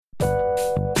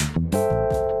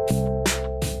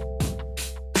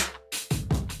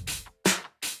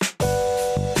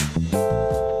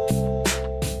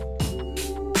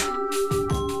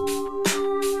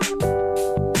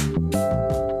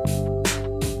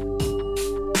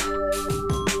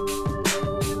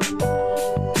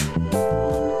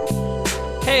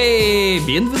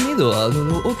Bienvenido a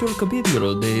otro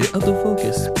capítulo de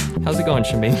Autofocus. How's it going,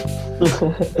 Shamin?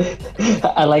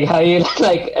 I like how you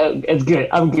it's good.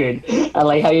 I'm good. I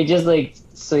like how you just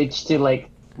switch to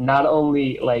not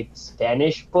only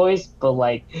Spanish voice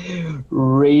but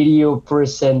radio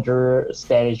presenter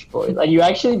Spanish voice. And you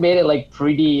actually made it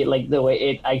pretty the way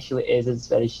it actually is in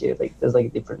Spanish too. There's a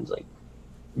difference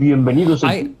Bienvenidos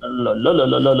la, la, la,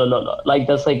 la, la, la, la.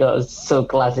 That's a so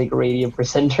classic radio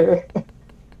presenter.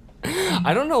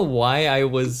 I don't know why I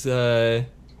was I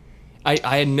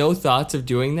had no thoughts of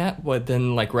doing that, but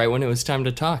then right when it was time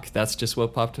to talk, that's just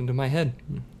what popped into my head.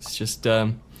 It's just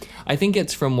I think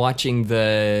it's from watching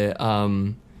the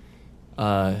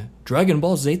Dragon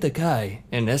Ball Zeta Kai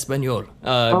in Espanol,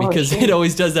 because it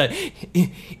always does that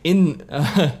in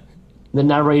the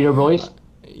narrator voice.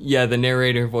 Yeah, the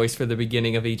narrator voice for the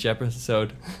beginning of each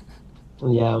episode.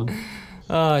 Yeah.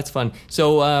 It's fun.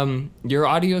 So your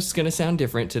audio's going to sound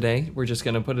different today. We're just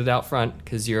going to put it out front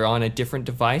because you're on a different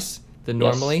device than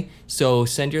normally. Yes. So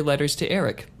send your letters to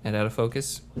Eric at Out of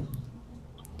Focus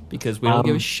because we don't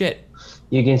give a shit.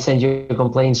 You can send your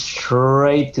complaints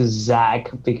straight to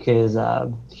Zach because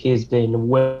he's been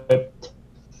whipped.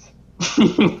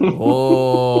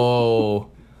 Oh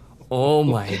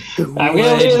my God. I'm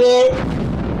going to be there.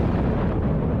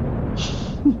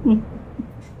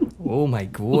 Oh my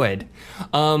God.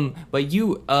 But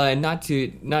you not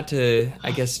to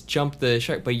I guess jump the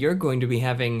shark, but you're going to be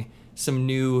having some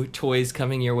new toys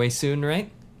coming your way soon, right?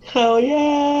 Hell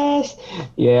yes.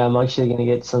 Yeah, I'm actually gonna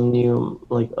get some new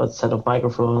a set of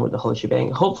microphone with the whole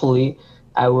shebang. Hopefully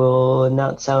I will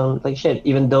not sound like shit,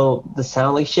 even though the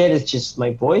sound like shit is just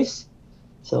my voice.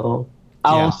 So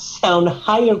I'll sound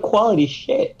higher quality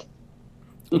shit.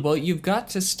 Well, you've got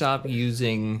to stop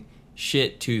using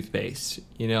shit toothpaste,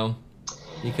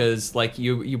 because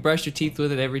you brush your teeth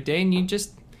with it every day and you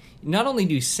just not only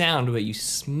do sound but you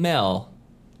smell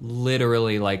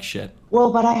literally like shit.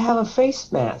 Well, but I have a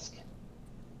face mask.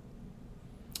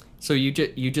 So you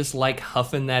just like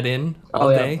huffing that in all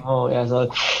day? Oh yeah,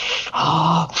 so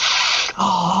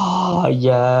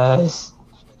yes.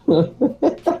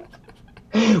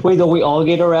 Wait, don't we all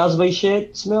get aroused by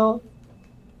shit smell?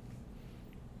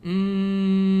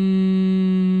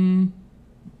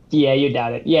 Yeah, you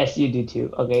doubt it. Yes, you do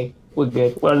too. Okay, we're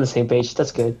good. We're on the same page.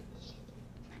 That's good.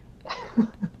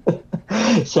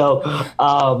 So,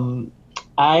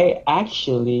 I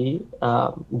actually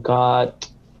got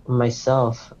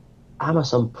myself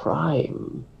Amazon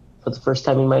Prime for the first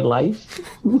time in my life.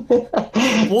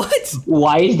 What?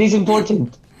 Why is this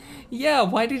important? Yeah,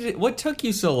 what took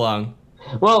you so long?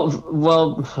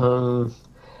 Well,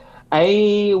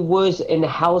 I was in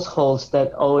households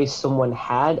that always someone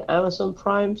had Amazon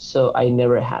Prime, so I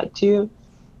never had to.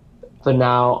 But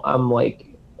now I'm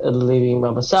living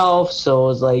by myself, so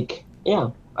it's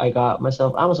I got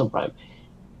myself Amazon Prime.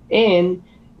 And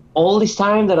all this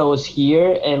time that I was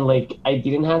here and I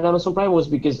didn't have Amazon Prime was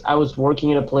because I was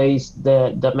working in a place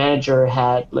that the manager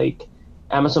had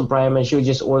Amazon Prime, and she would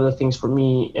just order things for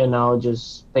me and I'll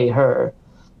just pay her.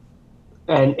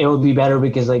 And it would be better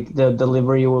because the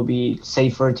delivery will be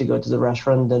safer to go to the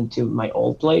restaurant than to my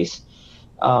old place.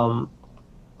 But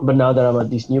now that I'm at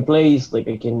this new place, I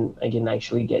can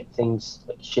actually get things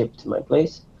shipped to my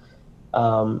place.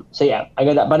 So yeah, I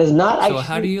got that. But it's not actually. So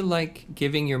how do you like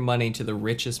giving your money to the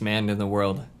richest man in the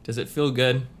world? Does it feel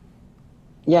good?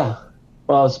 Yeah.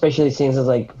 Well, especially since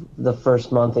it's the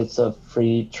first month, it's a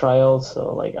free trial,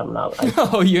 so I'm not.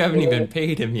 Oh, you haven't even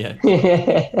paid him yet.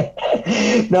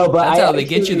 No, but that's how they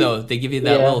get you though. They give you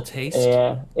that little taste.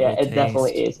 Yeah, it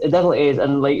definitely is. It definitely is,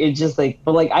 and it's just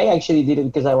but I actually did it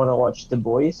because I want to watch The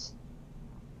Boys.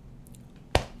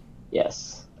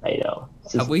 Yes, I know.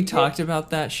 Have we talked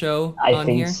about that show on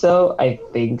here? I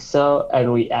think so,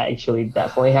 and we actually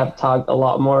definitely have talked a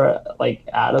lot more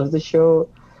out of the show.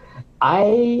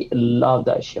 I love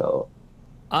that show.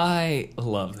 I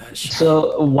love that show.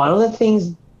 So one of the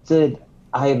things that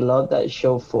I love that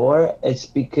show for is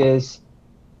because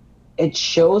it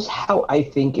shows how I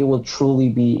think it will truly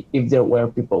be if there were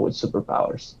people with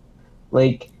superpowers.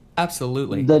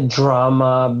 Absolutely. The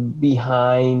drama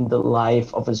behind the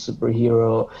life of a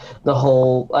superhero, the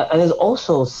whole, and there's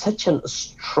also such a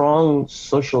strong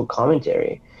social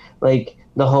commentary.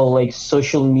 The whole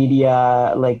social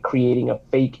media creating a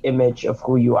fake image of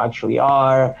who you actually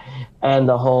are, and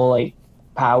the whole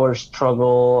power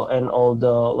struggle and all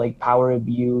the power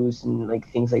abuse and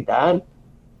things like that.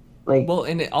 Well,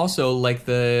 and it also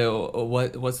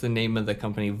what's the name of the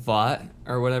company, Vought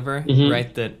or whatever,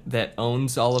 right? That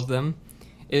owns all of them.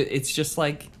 It's just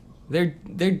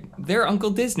They're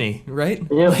Uncle Disney, right?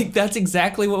 Yeah. Like that's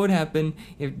exactly what would happen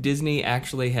if Disney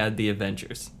actually had the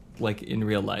Avengers, like in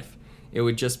real life. It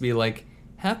would just be like,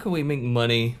 how can we make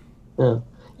money, Yeah.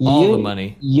 all the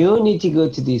money? You need to go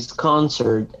to this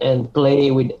concert and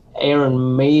play with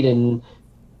Iron Maiden.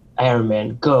 Iron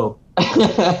Man, go.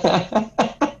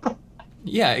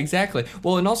 Yeah, exactly.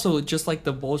 Well, and also just like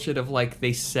the bullshit of like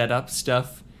they set up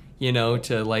stuff,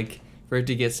 to like for it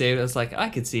to get saved. I was like, I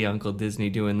could see Uncle Disney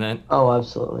doing that. Oh,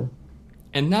 absolutely.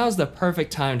 And now's the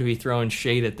perfect time to be throwing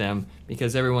shade at them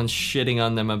because everyone's shitting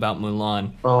on them about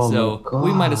Mulan. Oh, so my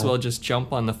we might as God. well just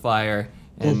jump on the fire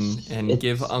and It's-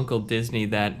 give Uncle Disney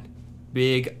that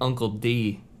big Uncle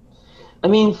D. I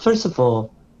mean, first of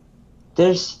all,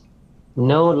 there's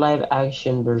no live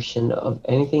action version of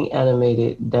anything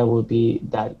animated that would be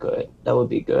that good. That would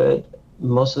be good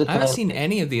most of the I time. haven't seen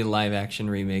any of the live action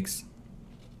remakes.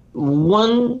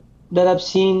 One that I've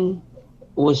seen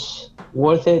was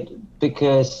worth it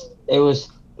because it was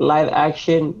live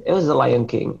action. It was The Lion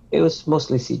King. It was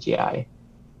mostly CGI.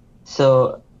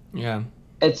 So Yeah.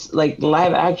 it's like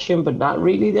live action, but not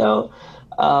really though.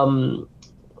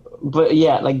 But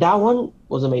yeah, like that one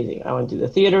was amazing. I went to the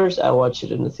theaters. I watched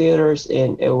it in the theaters,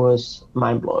 and it was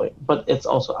mind blowing. But it's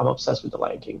also I'm obsessed with The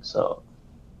Lion King, so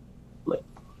like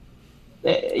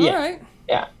yeah. All right.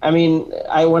 Yeah, I mean,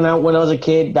 when I was a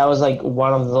kid, that was like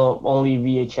one of the only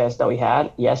VHS that we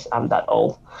had. Yes, I'm that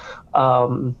old,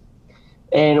 and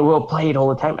we'll play it all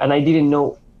the time. And I didn't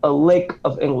know a lick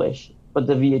of English, but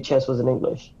the VHS was in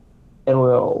English, and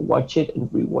we'll watch it and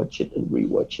rewatch it and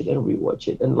rewatch it and rewatch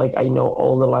it, and like I know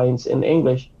all the lines in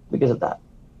English because of that.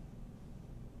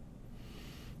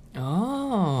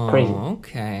 Oh, Crazy.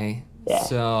 okay. Yeah.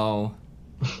 So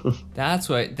that's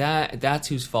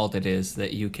whose fault it is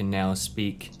that you can now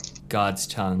speak God's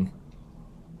tongue.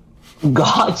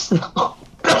 God's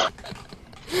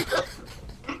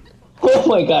Oh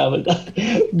my god,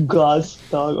 God's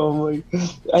dog. Oh my,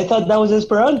 I thought that was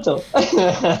Esperanto.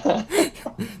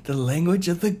 The language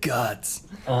of the gods.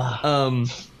 Ah.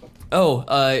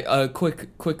 A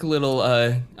quick little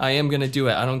I am gonna do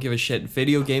it. I don't give a shit.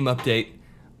 Video game update.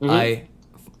 Mhm.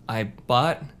 I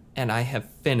bought and I have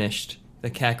finished the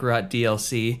Kakarot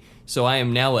DLC, so I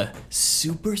am now a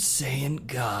Super Saiyan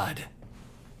God.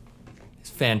 It's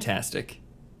fantastic.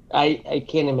 I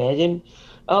can't imagine.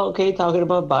 Oh, okay, talking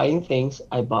about buying things,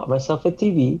 I bought myself a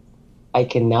TV. I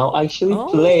can now actually Oh.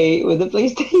 play with the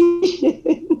PlayStation.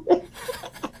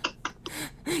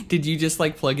 Did you just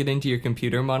like plug it into your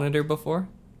computer monitor before?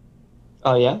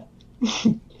 Oh yeah?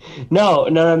 No. I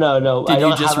Did you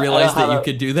don't just have a- I realize don't have that you a-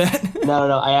 could do that?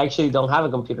 No. I actually don't have a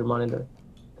computer monitor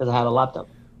because I have a laptop.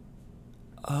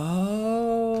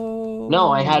 Oh.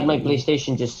 No, I had my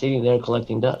PlayStation just sitting there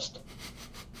collecting dust.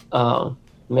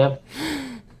 Yeah.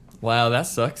 Wow, that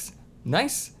sucks.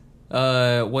 Nice.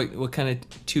 What kind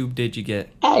of tube did you get?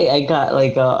 I got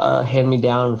like a hand me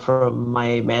down from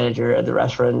my manager at the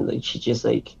restaurant. Like she just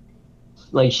like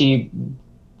she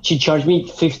charged me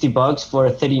 $50 for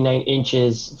a 39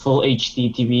 inches full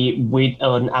HD TV with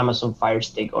an Amazon Fire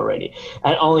Stick already,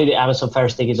 and only the Amazon Fire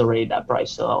Stick is already that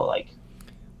price. So I was like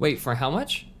Wait, for how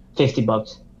much?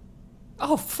 $50.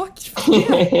 Oh, fuck.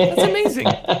 Yeah, that's amazing.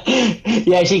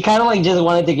 Yeah, she kind of like just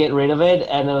wanted to get rid of it,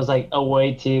 and it was like a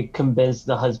way to convince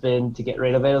the husband to get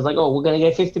rid of it. I was like, "Oh, we're gonna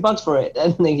get $50 for it,"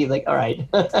 and then he's like, "All right."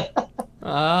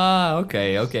 Ah,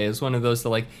 okay. It's one of those that,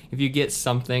 like, if you get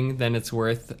something, then it's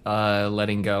worth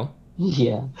letting go.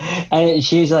 Yeah, and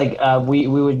she's like, we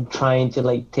were trying to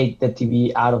like take the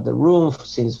TV out of the room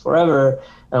since forever,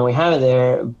 and we have it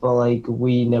there, but like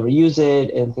we never use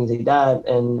it and things like that,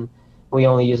 and we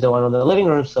only use the one in the living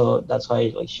room, so that's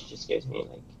why like she just gives me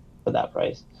like for that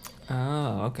price.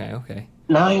 Oh, okay.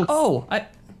 Now I Oh,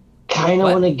 kind of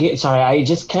What? want to get. Sorry, I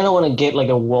just kind of want to get like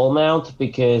a wall mount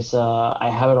because I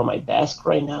have it on my desk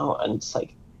right now, and it's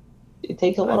like it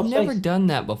takes a lot I've of never space. done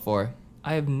that before.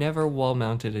 I have never wall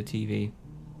mounted a TV.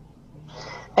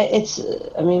 It's.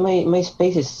 I mean, my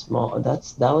space is small.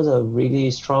 That was a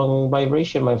really strong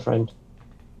vibration, my friend.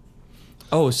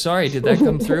 Oh, sorry, did that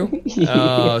come through?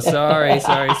 Oh, sorry.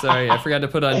 I forgot to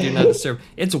put on Do Not Disturb.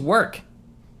 It's work.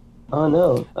 Oh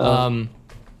no.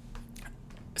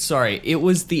 Sorry, it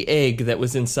was the egg that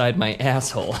was inside my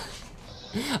asshole.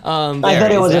 I There,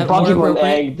 thought it is was a that more Pokemon appropriate?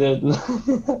 egg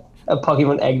that a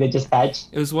Pokemon egg that just hatched.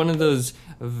 It was one of those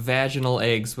vaginal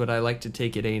eggs, but I like to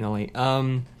take it anally.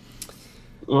 Oh,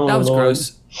 That was Lord.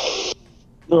 gross.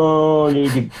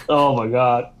 Oh my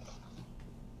god.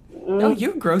 No,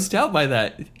 you're grossed out by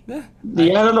that. Yeah, I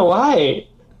don't know why.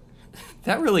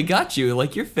 That really got you.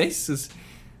 Like, your face is...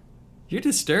 You're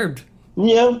disturbed.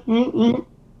 Yeah. Mm-mm.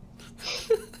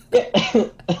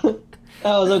 Yeah.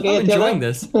 I was okay. I'm until enjoying then.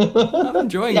 this. I'm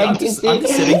enjoying it. I I'm can just, see, I'm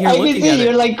just sitting here I can looking see at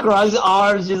you're it. like crossed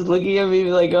arms, just looking at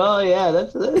me like, oh yeah,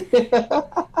 that's it.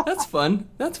 That's fun.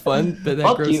 That's fun. That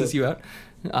Fuck grosses you. you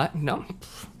out. No,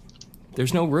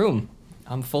 there's no room.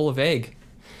 I'm full of egg.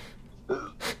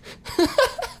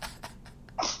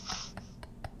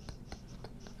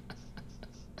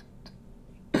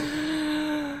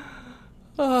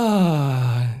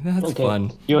 Ah, that's Okay.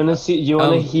 fun. You wanna see? You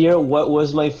wanna Um, hear what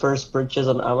was my first purchase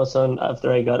on Amazon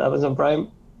after I got Amazon Prime?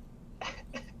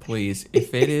 Please,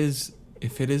 if it is a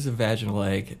vaginal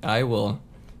egg, I will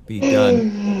be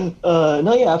done.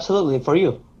 No, yeah, absolutely. For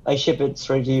you, I ship it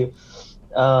straight to you.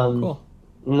 Um, Cool.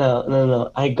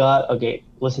 no. I got. Okay,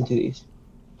 listen to these.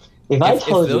 If I If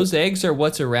told you, those eggs are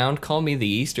what's around, call me the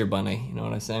Easter Bunny. You know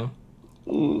what I'm saying?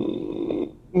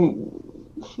 Mm,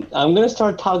 I'm gonna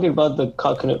start talking about the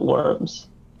coconut worms.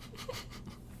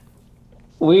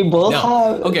 We both No.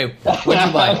 have. Okay. What'd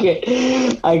you buy?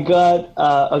 Okay, I got.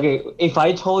 Okay, if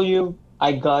I told you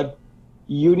I got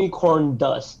unicorn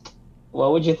dust,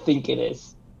 what would you think it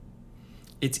is?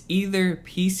 It's either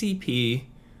PCP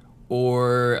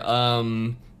or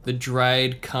the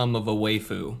dried cum of a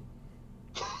waifu.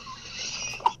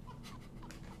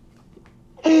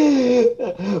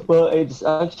 Well, it's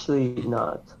actually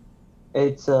not.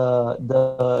 It's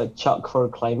the chalk for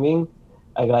climbing.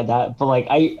 I got that, but like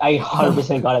I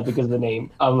 100% got it because of the name.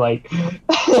 I'm like, and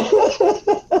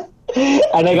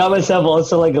I got myself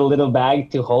also like a little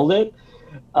bag to hold it.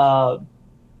 Uh,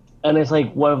 and it's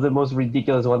like one of the most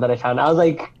ridiculous one that I found. I was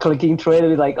like clicking through it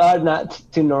and be like, oh, not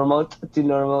too normal, too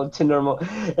normal, too normal,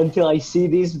 until I see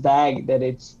this bag that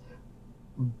it's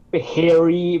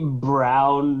hairy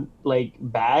brown like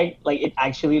bag, like it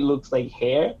actually looks like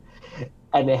hair,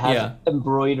 and it has Yeah.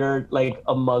 embroidered like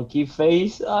a monkey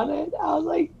face on it. I was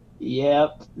like,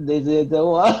 yep, this is the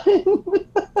one.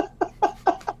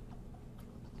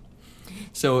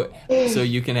 So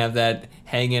you can have that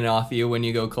hanging off you when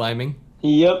you go climbing.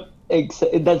 Yep,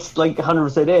 that's like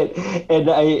 100% it. And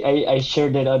I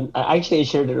shared it on. Actually, I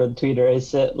shared it on Twitter. I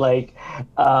said like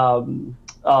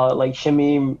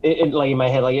Shamim, like in my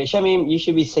head, like Shamim, you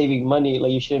should be saving money.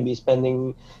 Like you shouldn't be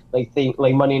spending like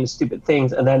money in stupid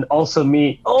things. And then also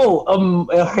me,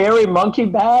 a hairy monkey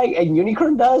bag and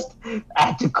unicorn dust.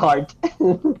 Add to cart.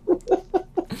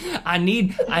 I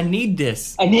need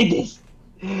this. I need this.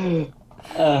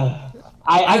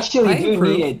 I actually I do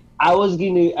approve. need it. I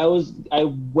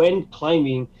went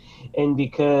climbing, and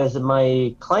because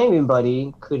my climbing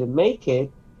buddy couldn't make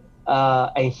it,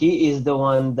 and he is the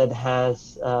one that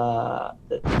has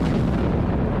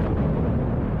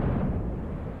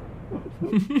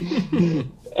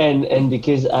and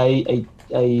because I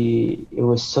it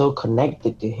was so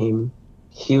connected to him,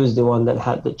 he was the one that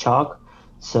had the chalk.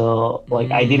 So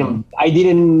like I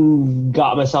didn't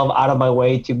got myself out of my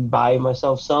way to buy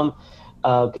myself some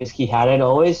because he had it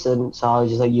always, and so I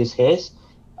just like use his.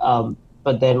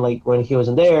 But then like when he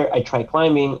wasn't there, I tried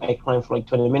climbing. I climbed for like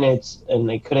 20 minutes and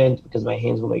I couldn't because my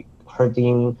hands were like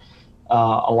hurting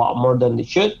a lot more than they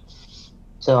should.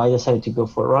 So I decided to go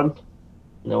for a run,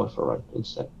 and I went for a run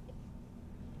instead.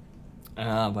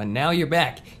 But now you're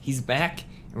back. He's back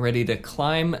and ready to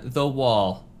climb the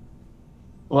wall.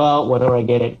 Well, whenever I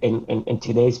get it in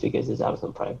 2 days because it's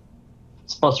Amazon Prime.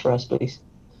 Sponsor us, please.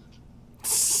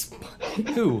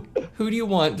 Who do you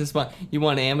want to sponsor? You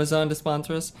want Amazon to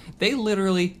sponsor us? They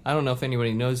literally, I don't know if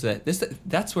anybody knows that.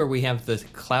 That's where we have the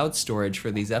cloud storage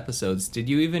for these episodes. Did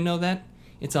you even know that?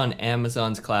 It's on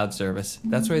Amazon's cloud service.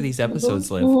 That's where these episodes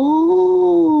live.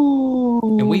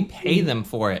 Ooh. And we pay them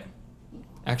for it.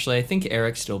 Actually, I think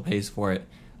Eric still pays for it.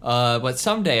 But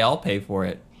someday I'll pay for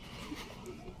it.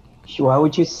 Why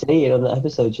would you say it on the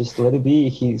episode? Just let it be.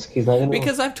 He's not gonna.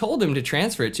 Because I've told him to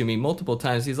transfer it to me multiple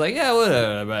times. He's like, yeah,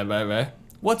 whatever. Blah, blah, blah.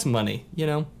 What's money? You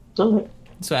know? Okay.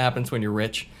 That's what happens when you're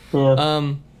rich.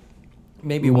 Yeah.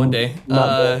 Maybe one day.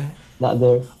 Not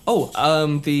there.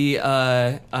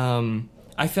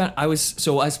 I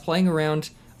was playing around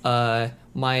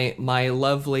my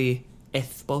lovely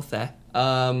esposa.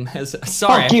 Sorry,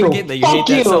 Fuck I you. forget that you Fuck hate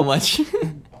that you. so much.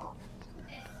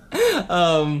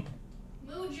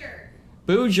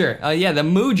 Booger. Yeah, the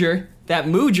Mooger. That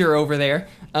Mooger over there.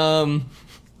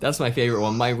 That's my favorite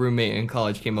one. My roommate in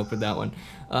college came up with that one.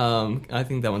 I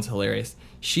think that one's hilarious.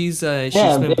 She's been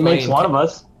It playing. makes one of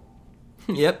us.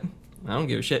 Yep. I don't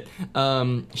give a shit.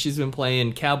 She's been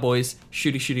playing Cowboys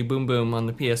Shooty Shooty Boom Boom on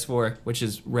the PS4, which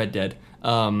is Red Dead.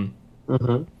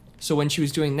 So when she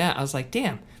was doing that, I was like,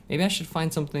 damn, maybe I should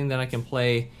find something that I can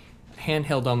play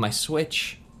handheld on my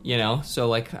Switch, you know? So,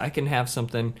 like, I can have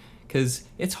something, because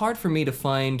it's hard for me to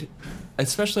find,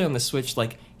 especially on the Switch,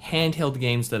 like, handheld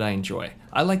games that I enjoy.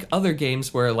 I like other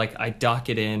games where like I dock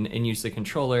it in and use the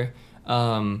controller.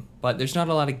 But there's not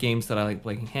a lot of games that I like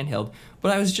playing handheld.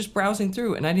 But I was just browsing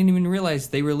through, and I didn't even realize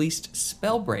they released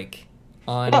Spellbreak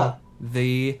on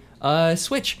the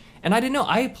Switch. And I didn't know.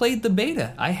 I played the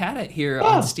beta. I had it here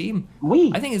on Steam.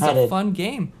 I think it's a fun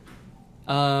game.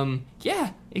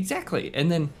 Yeah, exactly.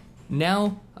 And then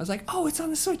now I was like, oh, it's on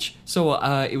the Switch. So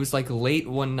it was like late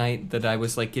one night that I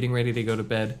was like getting ready to go to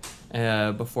bed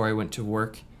before I went to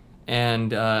work.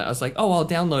 And I was like, oh, I'll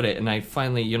download it. And I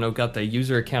finally, got the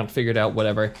user account figured out,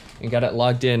 whatever, and got it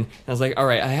logged in. And I was like, all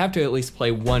right, I have to at least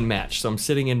play one match. So I'm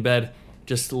sitting in bed,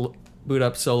 just boot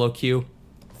up solo queue.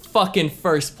 Fucking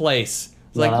first place.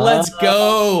 It's like, let's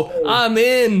go. I'm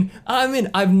in.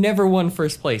 I've never won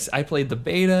first place. I played the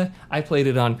beta. I played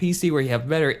it on PC where you have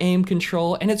better aim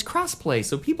control. And it's crossplay.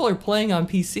 So people are playing on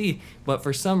PC. But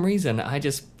for some reason, I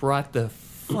just brought the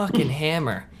fucking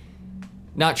hammer.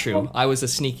 Not true. I was a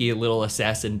sneaky little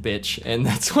assassin bitch, and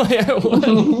that's why I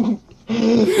won.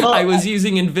 I was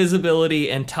using invisibility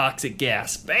and toxic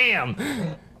gas. Bam!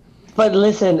 But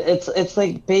listen, it's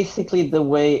like basically the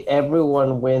way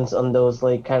everyone wins on those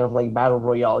like kind of like battle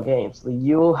royale games. Like,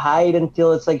 you hide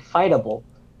until it's like fightable.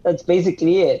 That's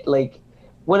basically it. Like,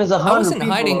 when it's 100 I wasn't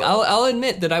people, hiding. I'll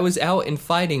admit that I was out and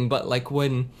fighting, but like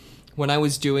when I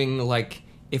was doing like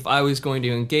if I was going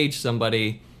to engage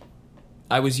somebody,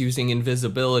 I was using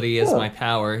invisibility as my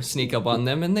power, sneak up on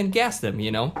them, and then gas them,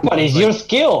 But it's your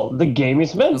skill. The game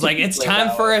is meant I was like, it's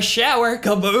time for a shower.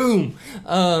 Kaboom!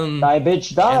 Die,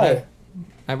 bitch, die.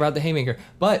 I brought the haymaker.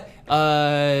 But,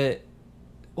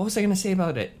 what was I going to say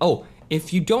about it? Oh,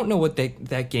 if you don't know what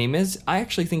that game is, I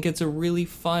actually think it's a really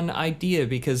fun idea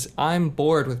because I'm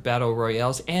bored with battle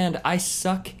royales, and I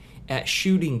suck at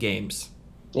shooting games.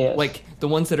 Yes. Like, the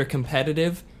ones that are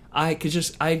competitive, I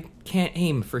can't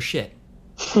aim for shit.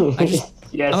 I'm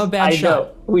a bad shot.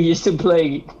 Know. We used to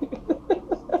play.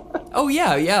 Oh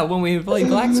yeah, when we played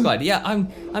Black Squad. Yeah,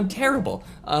 I'm terrible.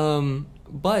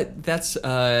 But that's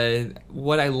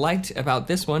what I liked about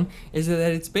this one is that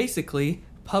it's basically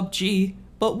PUBG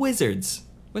but wizards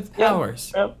with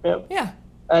powers. Yep. Yeah.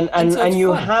 And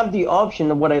you fun. have the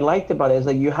option. What I liked about it is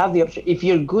that you have the option. If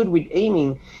you're good with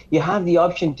aiming, you have the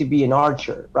option to be an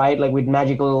archer, right? Like with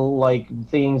magical like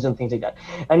things and things like that.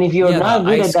 And if you're not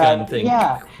good at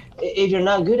that, if you're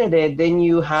not good at it, then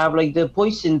you have like the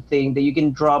poison thing that you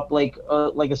can drop like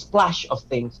a splash of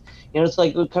things. It's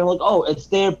like kind of like, oh, it's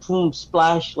there, boom,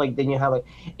 splash. Like then you have like,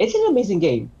 it's an amazing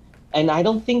game, and I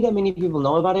don't think that many people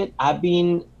know about it. I've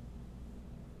been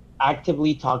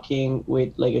actively talking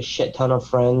with like a shit ton of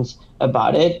friends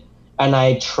about it, and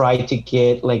I try to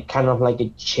get like kind of like a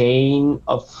chain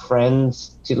of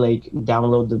friends to like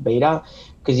download the beta,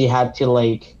 because you had to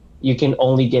like, you can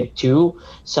only get 2.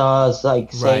 So I was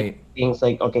like saying things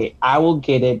like, okay, I will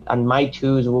get it and my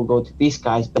 2s will go to these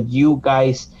guys, but you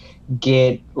guys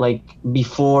get like,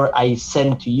 before I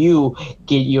send to you,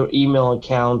 get your email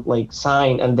account like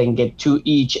signed and then get 2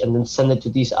 each and then send it to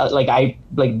these like I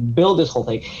like build this whole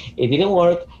thing. It didn't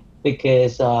work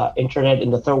because internet in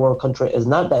the third world country is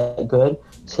not that good,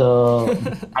 so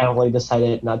I only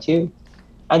decided not to,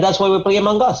 and that's why we play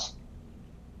Among Us.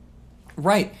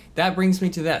 Right, that brings me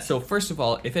to that. So first of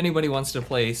all, if anybody wants to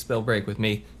play Spellbreak with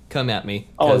me, come at me.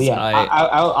 Oh yeah,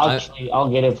 I'll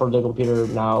get it for the computer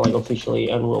now, like officially,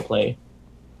 and we'll play.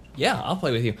 Yeah, I'll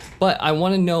play with you. But I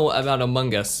want to know about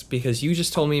Among Us, because you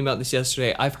just told me about this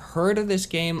yesterday. I've heard of this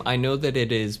game. I know that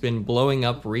it has been blowing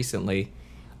up recently.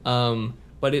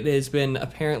 But it has been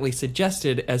apparently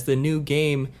suggested as the new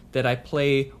game that I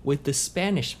play with the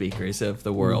Spanish speakers of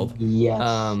the world.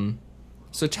 Yes.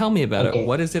 So tell me about it.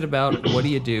 What is it about? What do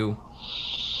you do?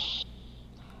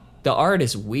 The art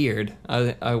is weird.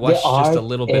 I watched just a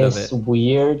little bit of it. It's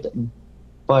weird,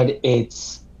 but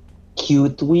it's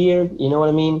cute weird. You know what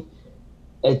I mean?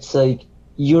 It's like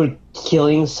you're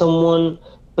killing someone,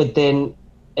 but then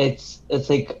it's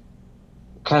like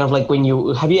kind of like when you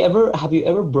have you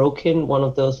ever broken one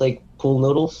of those like pool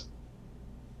noodles?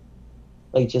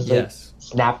 Like just like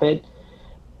snap it.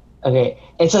 Okay,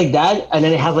 it's like that, and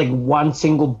then it has like one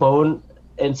single bone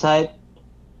inside.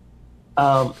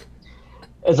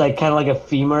 It's like kind of like a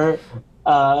femur.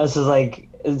 This is like,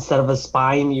 instead of a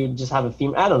spine, you just have a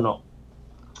femur. I don't know.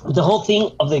 The whole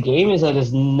thing of the game is that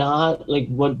it's not like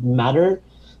what matter.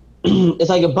 It's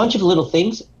like a bunch of little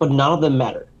things, but none of them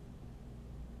matter.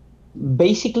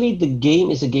 Basically, the game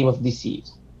is a game of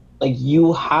deceit. Like,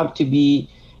 you have to be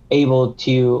able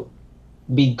to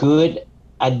be good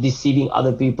at deceiving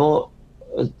other people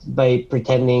by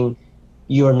pretending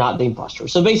you're not the imposter.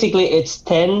 So basically, it's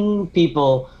 10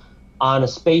 people on a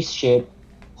spaceship,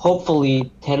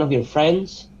 hopefully 10 of your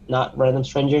friends, not random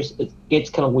strangers. It gets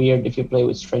kind of weird if you play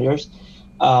with strangers.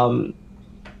 Um,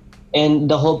 and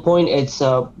the whole point is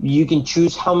you can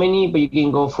choose how many, but you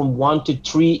can go from 1 to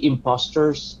 3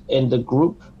 imposters in the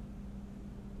group.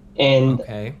 And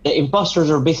Okay. the imposters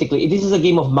are basically, this is a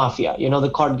game of Mafia, you know, the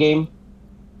card game.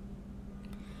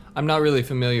 I'm not really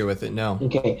familiar with it, no.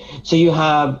 Okay, so you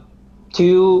have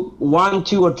 1,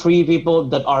 2, or 3 people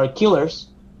that are killers,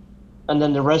 and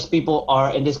then the rest people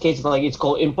are, in this case, like it's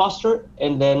called imposter,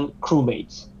 and then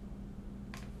crewmates.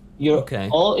 You're Okay.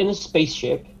 all in a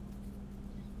spaceship,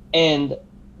 and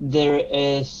there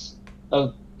is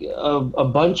a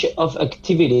bunch of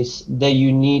activities that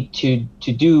you need to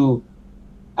do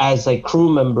as like crew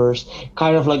members,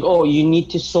 kind of like, oh, you need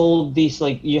to solve this,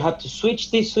 like you have to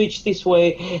switch this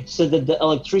way so that the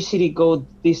electricity goes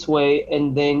this way,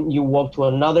 and then you walk to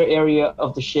another area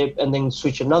of the ship and then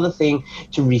switch another thing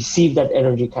to receive that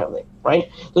energy, kind of thing, right?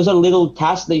 Those are little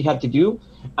tasks that you have to do,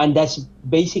 and that's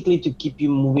basically to keep you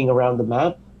moving around the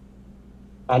map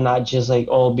and not just like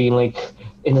all being like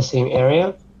in the same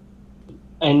area.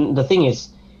 And the thing is,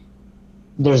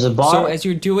 there's a bar. So as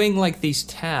you're doing like these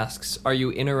tasks, are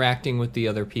you interacting with the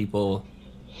other people?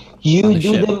 You on the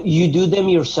do ship? them. You do them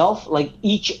yourself. Like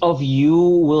each of you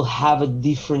will have a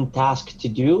different task to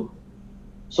do.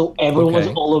 So everyone's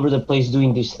Okay. all over the place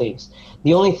doing these things.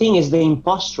 The only thing is the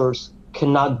imposters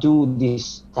cannot do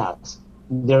these tasks.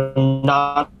 They're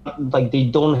not like, they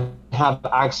don't have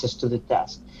access to the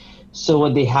task. So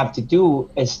what they have to do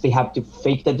is they have to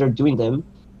fake that they're doing them,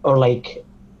 or like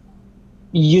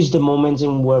use the moments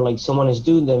in where like someone is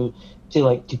doing them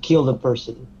to kill the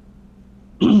person.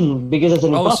 Because as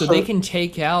an Oh, imposter, so they can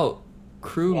take out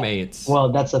crewmates. well,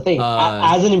 that's the thing. Uh,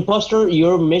 As an imposter,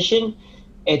 your mission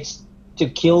it's to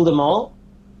kill them all,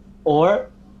 or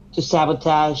to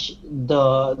sabotage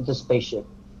the spaceship.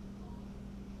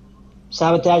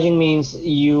 Sabotaging means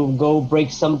you go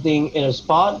break something in a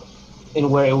spot, in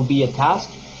where it will be a task,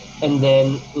 and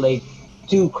then like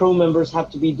 2 crew members have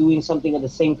to be doing something at the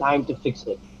same time to fix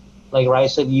it. Like,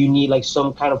 right, so you need like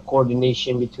some kind of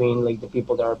coordination between like the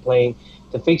people that are playing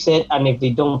to fix it, and if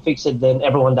they don't fix it, then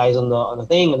everyone dies on the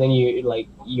thing, and then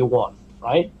you won,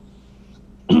 right?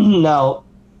 Now,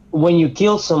 when you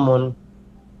kill someone,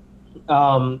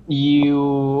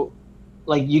 you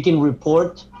can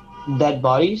report dead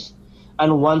bodies,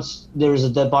 and once there's a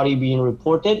dead body being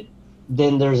reported,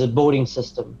 then there's a voting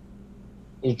system.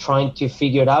 You're trying to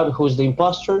figure it out who's the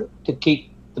imposter to kick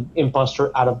the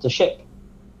imposter out of the ship.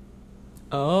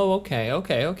 oh, okay.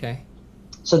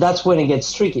 So that's when it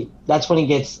gets tricky. That's when it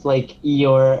gets like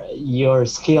your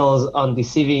skills on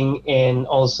deceiving and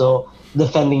also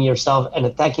defending yourself and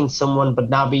attacking someone, but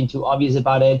not being too obvious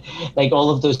about it. Like all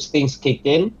of those things kicked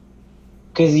in,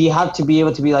 because you have to be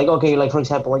able to be like, okay, like for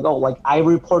example, like, oh, like I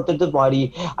reported the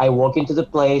body, I walk into the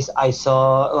place, I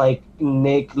saw like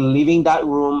Nick leaving that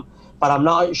room, but I'm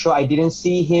not sure, I didn't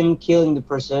see him killing the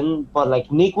person, but like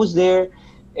Nick was there.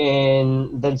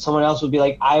 And then someone else would be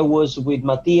like, I was with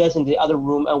Matthias in the other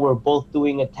room and we're both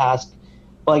doing a task.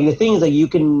 But like the thing is that you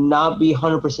cannot be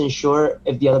 100% sure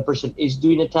if the other person is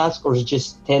doing a task or is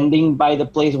just standing by the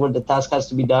place where the task has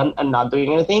to be done and not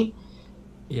doing anything.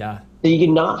 Yeah. So you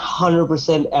cannot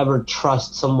 100% ever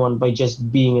trust someone by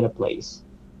just being in a place.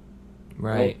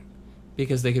 Right.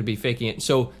 Because they could be faking it.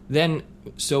 So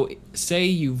say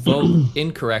you vote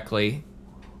incorrectly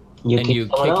and you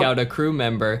kick out a crew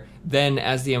member, then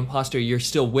as the imposter, you're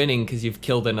still winning because you've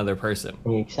killed another person.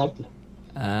 Exactly.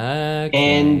 Okay,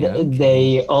 And okay.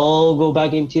 they all go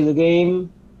back into the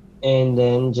game, and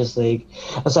then just like,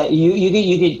 so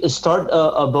you could start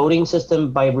a voting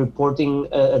system by reporting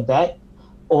a death,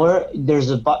 or there's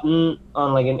a button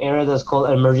on like an area that's called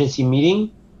emergency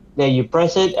meeting that you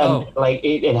press it and like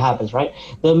it happens, right?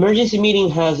 The emergency meeting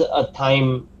has a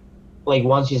time. Like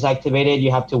once it's activated, you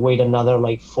have to wait another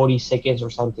like 40 seconds or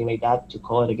something like that to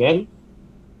call it again.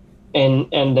 And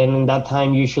then in that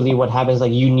time, usually what happens,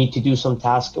 like you need to do some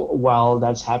task while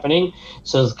that's happening.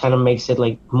 So it kind of makes it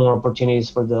like more opportunities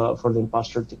for the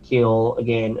imposter to kill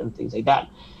again and things like that.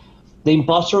 The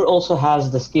imposter also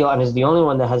has the skill, and is the only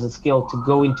one that has the skill to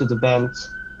go into the vents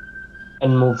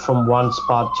and move from one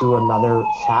spot to another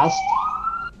fast.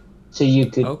 So you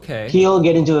could kill,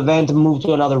 get into a vent, move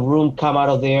to another room, come out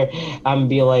of there, and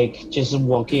be like just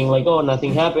walking like, oh,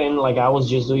 nothing happened. Like I was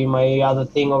just doing my other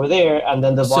thing over there, and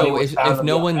then the body So was found if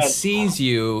no one sees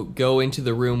you go into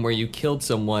the room where you killed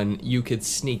someone, you could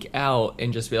sneak out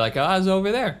and just be like, oh, I was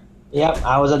over there. Yeah,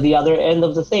 I was at the other end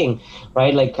of the thing,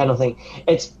 right? Like kind of thing.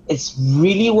 It's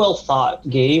really well thought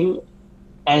game,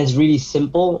 and it's really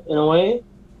simple in a way.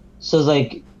 So it's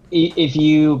like if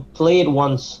you play it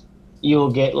once,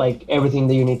 you'll get like everything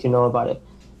that you need to know about it.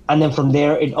 and then from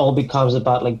there it all becomes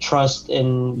about like trust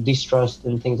and distrust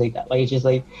and things like that. Like it's just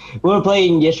like we were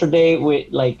playing yesterday with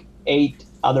like 8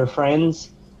 other friends,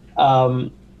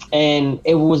 and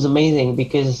it was amazing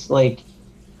because like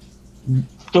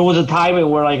there was a time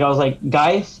where like I was like,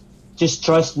 guys, just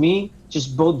trust me,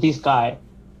 just vote this guy.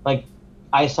 Like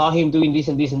I saw him doing this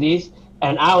and this and this,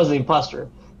 and I was the imposter.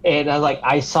 And I was like,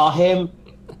 I saw him,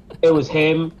 it was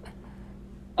him,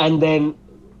 and then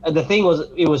the thing was,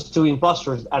 it was 2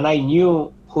 imposters, and I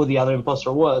knew who the other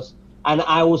imposter was, and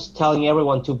I was telling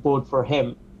everyone to vote for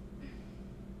him.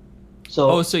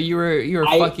 So you were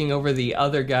fucking over the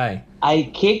other guy. I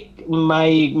kicked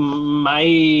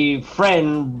my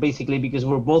friend basically because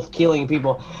we're both killing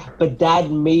people, but that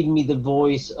made me the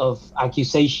voice of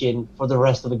accusation for the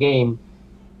rest of the game,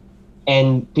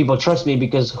 and people trust me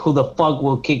because who the fuck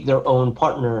will kick their own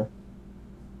partner?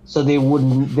 So they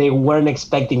weren't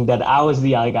expecting that I was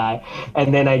the other guy,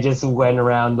 and then I just went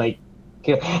around like,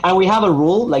 and we have a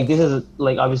rule, like this is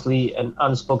like obviously an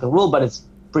unspoken rule, but it's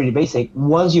pretty basic.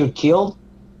 Once you're killed,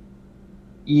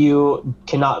 you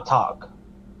cannot talk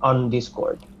on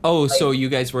Discord. Oh, like, so you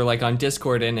guys were like on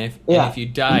Discord, and if you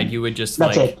died, you would just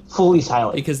that's like, it, fully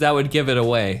silent, because that would give it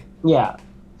away. Yeah,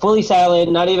 fully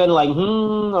silent, not even like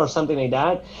or something like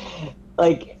that.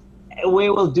 Like we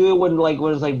will do it when like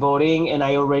we're like voting, and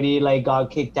I already like got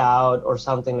kicked out or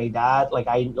something like that. Like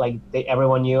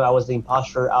everyone knew I was the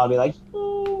imposter. I'll be like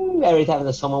every time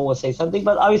that someone will say something,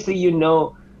 but obviously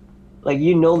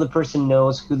the person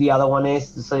knows who the other one is,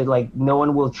 so like no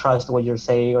one will trust what you're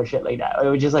saying or shit like that. It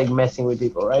was just like messing with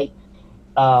people, right?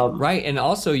 Right, and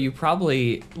also you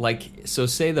probably like, so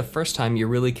say the first time you're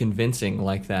really convincing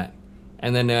like that,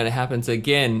 and then when it happens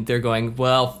again, they're going,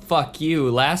 well, fuck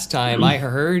you, last time I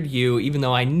heard you, even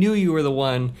though I knew you were the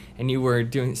one, and you were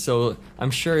doing, so I'm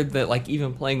sure that like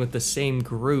even playing with the same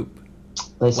group,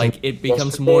 like it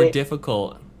becomes more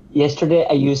difficult. Yesterday,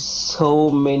 I used so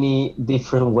many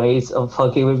different ways of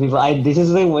fucking with people. This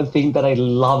is the one thing that I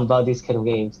love about these kind of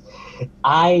games.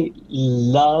 I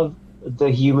love the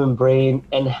human brain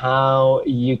and how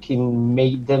you can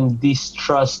make them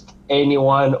distrust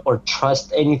anyone or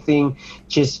trust anything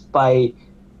just by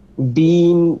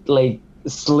being like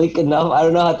slick enough. I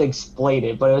don't know how to explain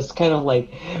it, but it was kind of like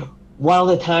one of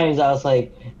the times I was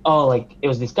like, oh, like it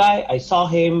was this guy, I saw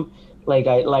him, like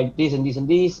I like this and this and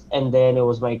this, and then it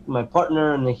was my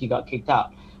partner, and then he got kicked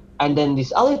out. And then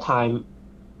this other time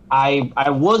I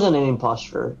wasn't an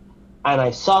imposter, and I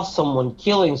saw someone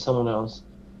killing someone else,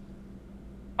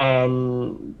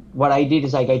 and what I did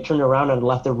is like I turned around and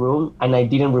left the room, and I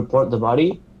didn't report the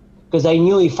body because I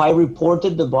knew if I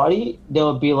reported the body, they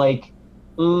would be like,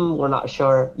 we're not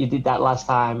sure, you did that last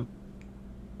time,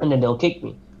 and then they'll kick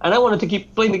me. And I wanted to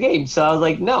keep playing the game, so I was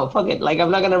like, no, fuck it. Like,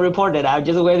 I'm not going to report it. I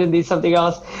just went and did something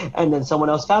else, and then someone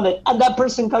else found it, and that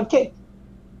person got kicked.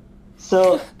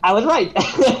 So I was right.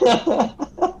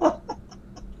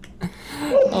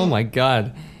 Oh, my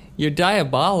God. You're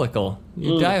diabolical.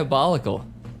 You're diabolical.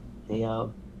 Yeah.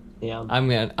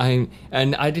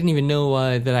 And I didn't even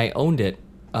know that I owned it,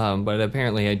 but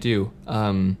apparently I do.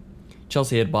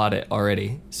 Chelsea had bought it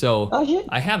already, so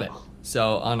I have it.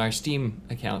 So on our Steam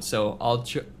account, so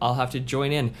I'll have to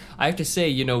join in. I have to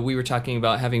say, we were talking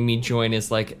about having me join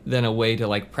as like then a way to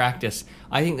like practice.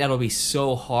 I think that'll be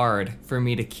so hard for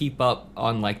me to keep up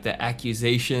on like the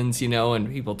accusations, and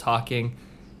people talking.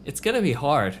 It's gonna be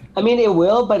hard. I mean, it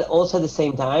will, but also at the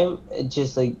same time,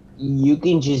 just like you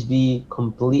can just be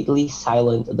completely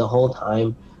silent the whole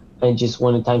time, and just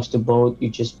when it times to vote,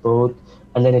 you just vote.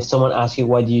 And then if someone asks you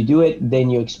why do you do it, then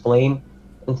you explain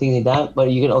and things like that. But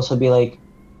you can also be like,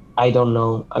 I don't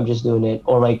know, I'm just doing it.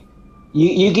 Or like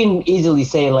you can easily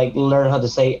say like learn how to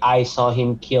say I saw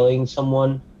him killing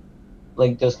someone,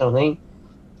 like those kind of thing.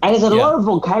 And there's a lot of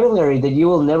vocabulary that you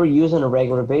will never use on a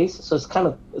regular basis, so it's kind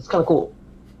of cool.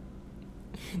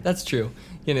 That's true.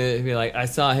 Be like, I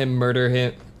saw him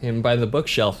murder him by the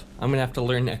bookshelf. I'm gonna have to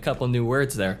learn a couple new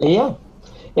words there.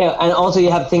 Yeah, and also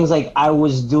you have things like I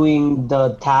was doing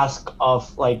the task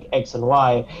of like X and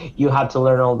Y. You have to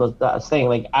learn all that thing.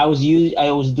 Like I was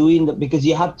doing because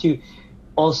you have to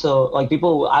also like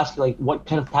people will ask you like what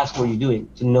kind of task were you doing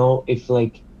to know if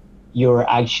like you're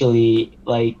actually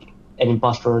like an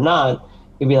imposter or not.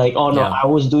 You'd be like, oh no, I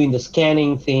was doing the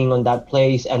scanning thing on that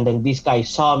place, and then this guy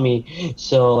saw me,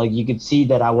 so like you could see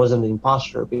that I wasn't an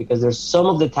imposter because there's some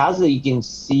of the tasks that you can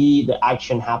see the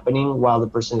action happening while the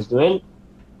person is doing.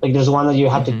 Like there's one that you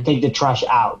have to take the trash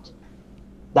out.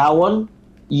 That one,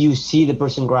 you see the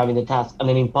person grabbing the task, and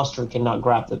an imposter cannot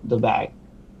grab the bag.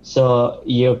 So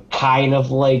you're kind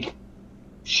of like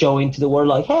showing to the world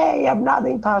like, hey, I'm not the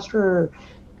imposter.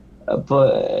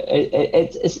 But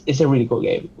it's a really cool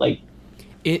game. Like,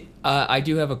 I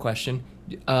do have a question.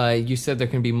 You said there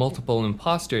can be multiple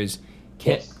imposters.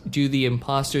 yes, Do the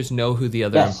imposters know who the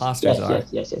other yes, imposters yes, are yes,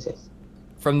 yes, yes, yes.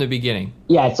 from the beginning?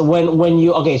 Yeah. So when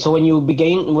you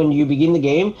begin the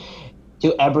game,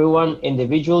 to everyone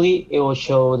individually, it will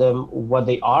show them what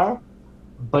they are.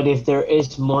 But if there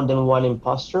is more than one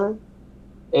imposter,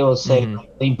 it will say Mhm.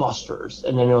 the imposters,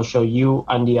 and then it'll show you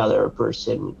and the other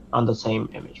person on the same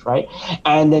image, right?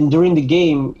 And then during the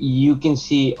game, you can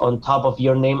see on top of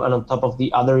your name and on top of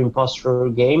the other imposter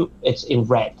game, it's in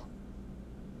red.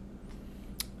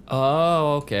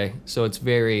 Oh, okay. So it's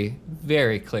very,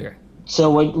 very clear. So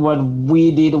what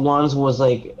we did once was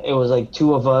like it was like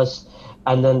two of us,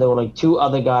 and then there were like two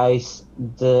other guys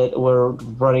that were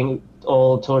running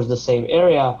all towards the same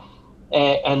area,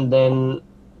 and then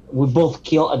we both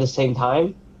kill at the same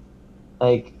time.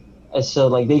 Like, so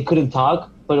like they couldn't talk,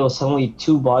 but it was suddenly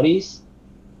two bodies,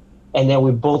 and then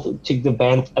we both took the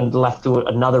band and left to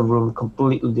another room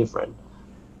completely different.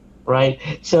 Right,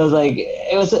 so it's like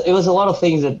it was a lot of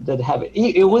things that happened.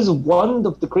 It was one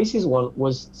of the craziest one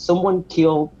was someone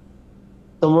killed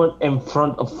someone in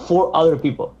front of four other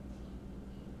people,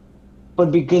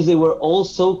 but because they were all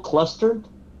so clustered,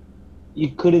 you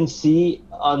couldn't see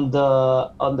on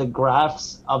the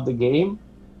graphs of the game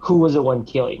who was the one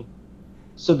killing.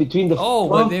 So between the Oh, four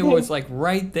but of they them, was like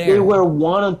right they there. were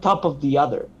one on top of the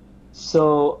other.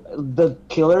 So the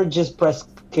killer just pressed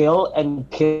kill and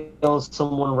killed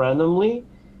someone randomly,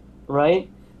 right?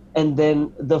 And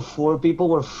then the four people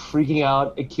were freaking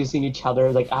out, accusing each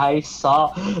other. Like, I saw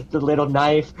the little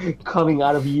knife coming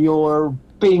out of your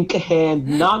pink hand,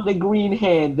 not the green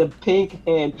hand, the pink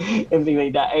hand, and things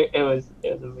like that. It was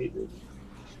amazing.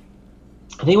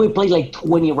 I think we played like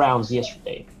 20 rounds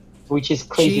yesterday, which is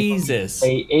crazy for me to Jesus.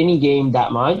 play any game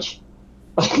that much.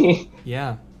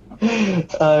 Yeah.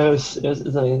 It's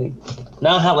amazing.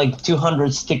 Now I have like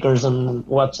 200 stickers on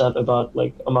WhatsApp about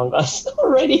like Among Us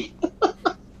already.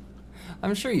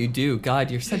 I'm sure you do.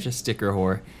 God, you're such a sticker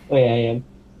whore. Oh yeah, I am.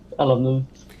 I love them.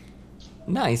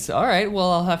 Nice. All right. Well,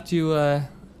 I'll have to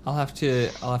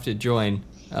join,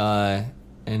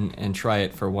 and try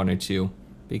it for one or two,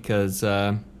 because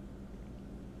I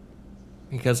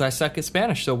suck at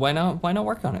Spanish. So why not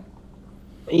work on it?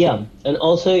 Yeah, and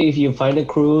also if you find a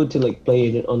crew to like play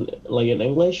it on like in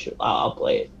English, I'll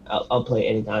play it. I'll play it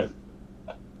anytime.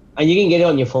 And you can get it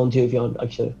on your phone too if you want,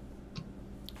 actually.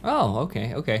 Oh,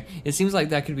 okay, okay. It seems like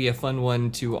that could be a fun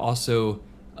one to also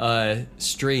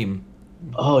stream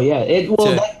Oh yeah, it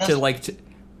well like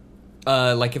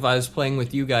if I was playing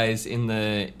with you guys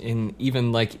in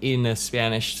even like in a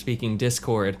Spanish speaking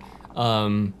Discord,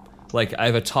 like I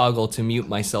have a toggle to mute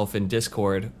myself in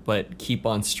Discord, but keep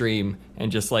on stream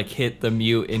and just like hit the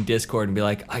mute in Discord and be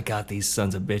like, I got these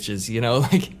sons of bitches, you know,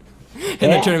 like, and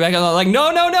then turn it back on like,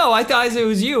 no, I thought it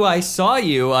was you, I saw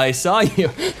you,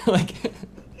 like.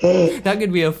 That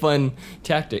could be a fun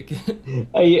tactic.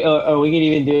 or we can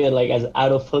even do it like as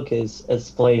out of focus as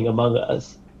playing Among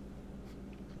Us.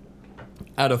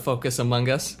 Out of focus Among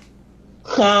Us.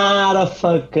 Out of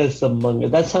focus Among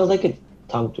Us. That sounds like a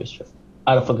tongue twister.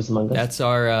 Out of focus Among Us.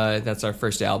 That's our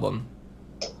first album.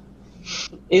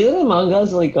 Isn't Among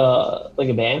Us like a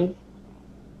band?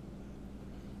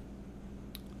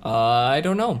 I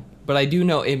don't know, but I do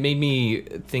know it made me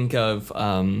think of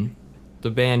the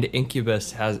band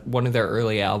Incubus has one of their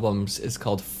early albums is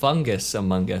called Fungus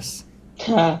Among Us.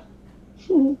 I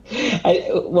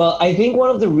think one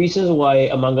of the reasons why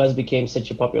Among Us became such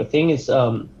a popular thing is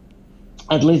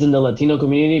at least in the Latino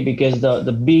community, because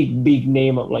the big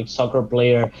name of like soccer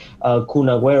player Kun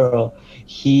Agüero,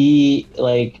 he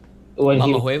like when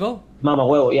Mama Huevo? Mama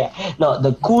Huevo, yeah. No,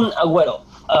 the Kun Agüero.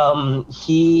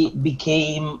 He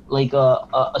became like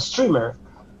a streamer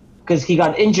because he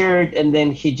got injured, and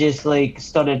then he just like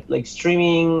started like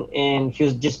streaming, and he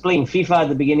was just playing FIFA at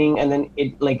the beginning, and then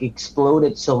it like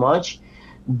exploded so much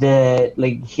that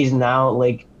like he's now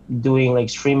like doing like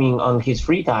streaming on his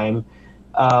free time,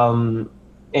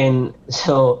 and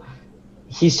so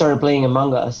he started playing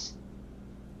Among Us,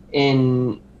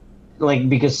 in like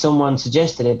because someone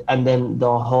suggested it, and then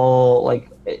the whole like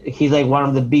he's like one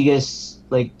of the biggest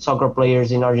like soccer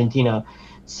players in Argentina.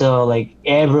 So like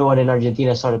everyone in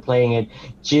Argentina started playing it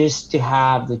just to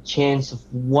have the chance of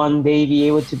one day be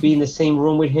able to be in the same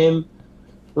room with him.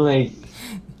 Like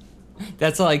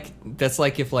That's like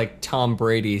if like Tom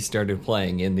Brady started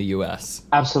playing in the US.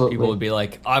 absolutely, People would be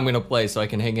like, I'm gonna play so I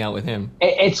can hang out with him.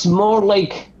 it's more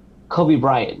like Kobe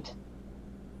Bryant.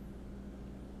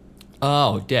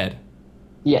 Oh, dead.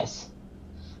 Yes.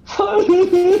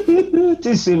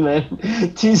 Too soon,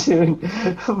 man. Too soon.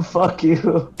 Fuck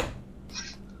you.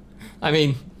 I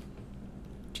mean,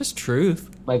 just truth.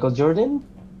 Michael Jordan?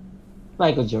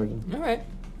 Michael Jordan. All right.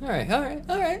 All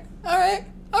right.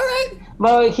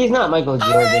 Well, he's not Michael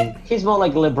Jordan. right. He's more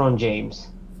like LeBron James.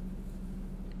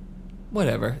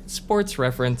 Whatever. Sports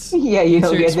reference. Yeah, you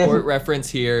don't Insert get sport it. reference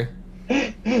here.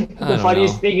 The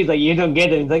funniest thing is like you don't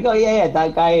get it. It's like, oh yeah,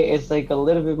 that guy is like a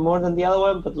little bit more than the other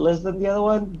one, but less than the other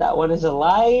one. That one is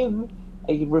alive.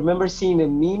 I remember seeing a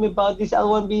meme about this other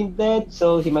one being dead,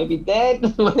 so he might be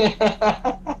dead.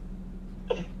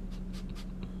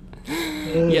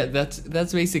 Yeah,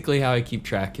 that's basically how I keep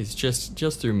track. Is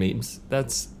just through memes.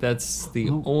 That's the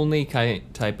only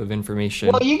type of information.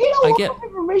 Well, you get a lot of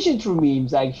information through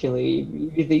memes. Actually,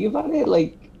 if you think about it,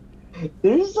 like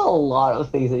there's a lot of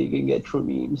things that you can get through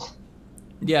memes.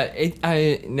 Yeah,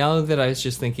 now that I was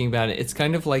just thinking about it, it's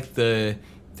kind of like the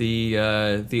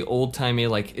old timey,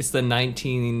 like it's the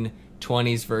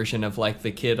 1920s version of like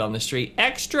the kid on the street,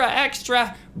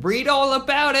 extra, read all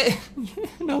about it,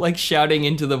 like shouting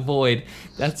into the void.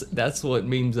 That's what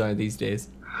memes are these days.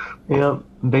 Yeah,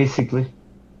 basically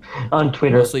on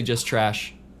Twitter. Mostly just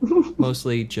trash.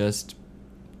 Mostly just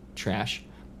trash.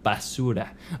 Basura.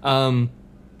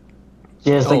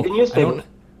 Just like the newspaper.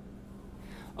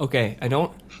 I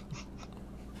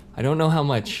don't know how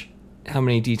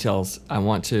many details I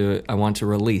want to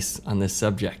release on this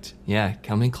subject. Yeah,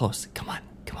 coming close. Come on.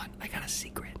 I got a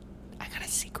secret.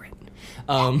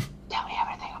 Tell me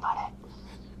everything about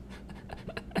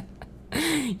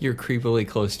it. You're creepily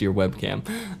close to your webcam.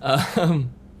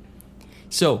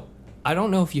 So, I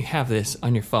don't know if you have this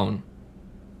on your phone,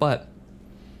 but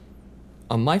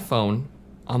on my phone,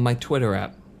 on my Twitter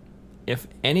app, if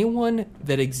anyone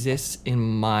that exists in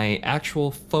my actual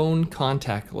phone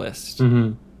contact list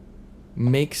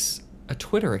makes a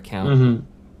Twitter account,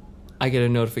 I get a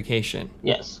notification.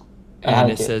 Yes.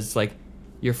 And it says, like,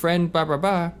 your friend blah, blah,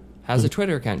 blah has a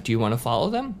Twitter account. Do you want to follow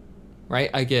them?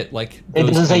 Right? I get, like... It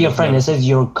doesn't say your friend. It says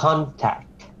your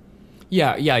contact.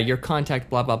 Yeah, your contact,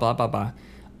 blah, blah, blah, blah, blah.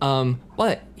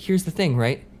 But here's the thing,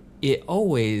 right? It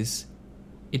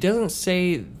doesn't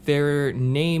say their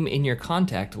name in your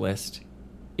contact list.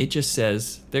 It just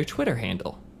says their Twitter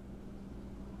handle.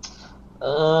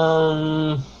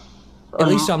 At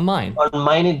least on mine. On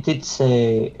mine, it did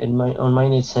say. On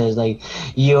mine, it says like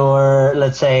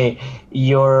let's say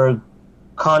your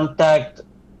contact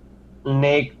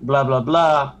Nick blah blah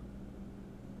blah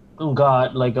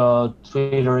got like a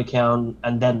Twitter account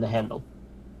and then the handle.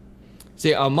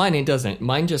 See, on mine it doesn't.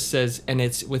 Mine just says, and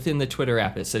it's within the Twitter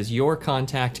app. It says your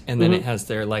contact, and then it has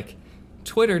their like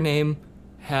Twitter name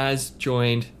has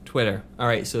joined Twitter. All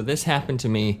right, so this happened to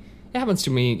me. It happens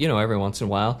to me, every once in a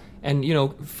while. And,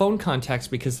 phone contacts,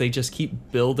 because they just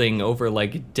keep building over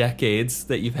like decades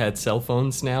that you've had cell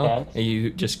phones now, and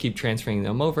you just keep transferring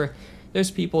them over.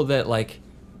 There's people that like,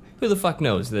 who the fuck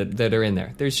knows that are in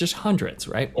there? There's just hundreds,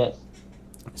 right? Yes.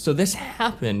 So this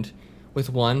happened with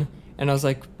one. And I was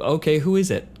like, okay, who is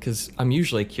it? Because I'm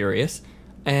usually curious.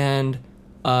 And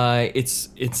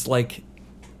it's like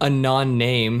a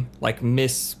non-name, like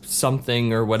Miss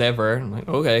something or whatever. I'm like,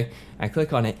 okay. I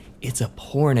click on it. It's a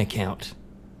porn account.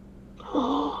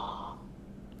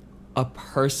 A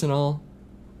personal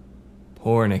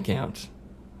porn account.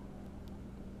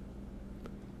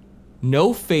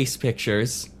 No face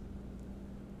pictures.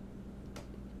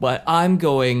 But I'm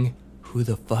going, who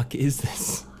the fuck is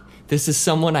this? This is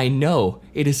someone I know.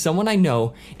 It is someone I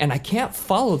know, and I can't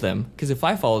follow them, because if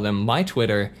I follow them, my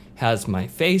Twitter has my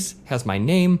face, has my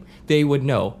name. They would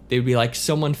know. They would be like,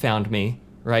 someone found me,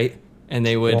 right? And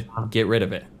they would get rid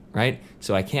of it, right?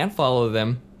 So I can't follow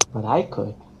them. But I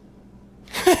could.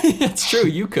 That's true.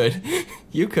 You could.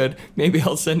 Maybe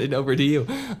I'll send it over to you.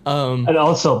 And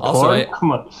also porn?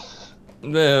 Come on.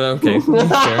 Okay.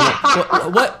 Fair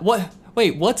enough. What?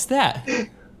 Wait, what's that?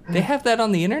 They have that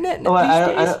on the internet these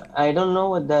days? I don't know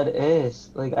what that is.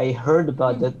 Like, I heard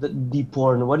about the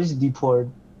D-porn. What is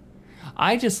D-porn?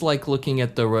 I just like looking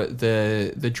at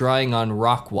the drawing on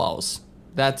rock walls.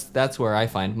 That's where I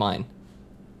find mine.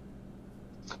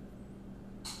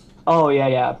 Oh,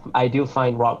 yeah. I do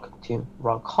find rock, too.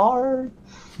 Rock hard.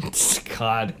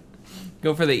 God.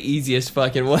 Go for the easiest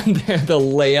fucking one there, the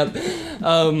layup.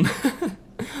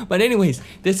 But anyways,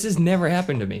 this has never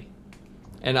happened to me.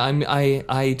 And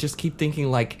I just keep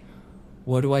thinking, like,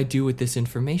 what do I do with this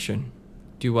information?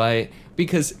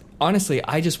 Because honestly,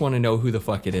 I just want to know who the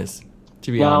fuck it is,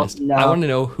 to be honest. No. I want to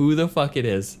know who the fuck it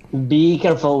is. Be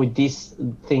careful with this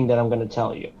thing that I'm going to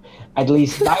tell you. At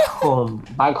least back home,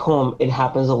 it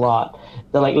happens a lot.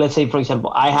 That, like, let's say, for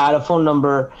example, I had a phone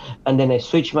number, and then I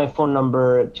switched my phone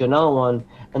number to another one,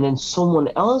 and then someone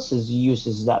else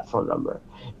uses that phone number.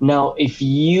 Now, if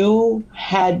you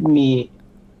had me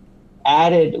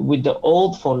added with the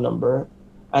old phone number,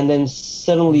 and then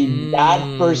suddenly that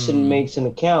person makes an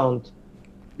account,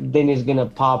 then it's gonna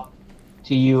pop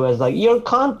to you as like your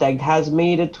contact has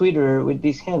made a Twitter with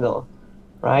this handle,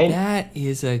 right? That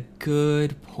is a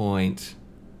good point.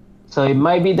 So it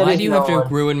might be that. Why it's do you have to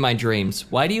not- ruin my dreams?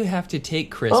 Why do you have to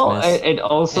take Christmas? Oh, it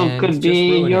also and could just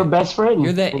be ruin your it? best friend,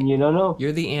 You're the and you don't know.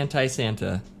 You're the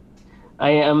anti-Santa.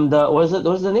 I am the. What's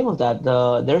the name of that?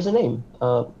 There's a name.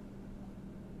 Oh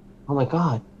my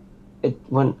God, it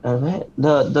when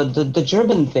the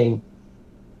German thing.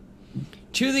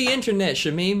 To the internet,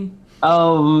 Shamim.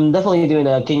 Definitely doing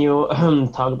that. Can you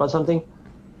talk about something?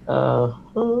 Yeah,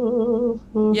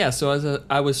 so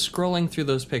I was scrolling through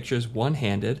those pictures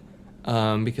one-handed,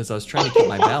 because I was trying to keep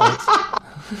my balance.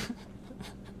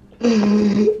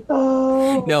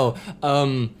 No,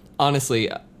 honestly,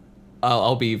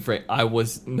 I'll be frank. I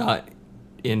was not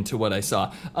into what I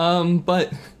saw.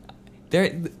 But there,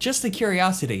 just the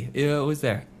curiosity, it was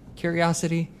there.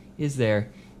 Curiosity is there,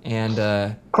 and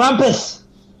Krampus.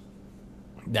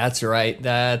 that's right.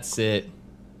 That's it.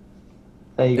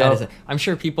 There you That go. is it. I'm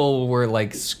sure people were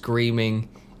like screaming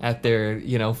at their,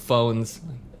 phones.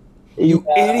 You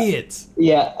idiots!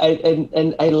 Yeah,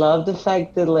 and I love the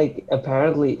fact that like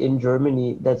apparently in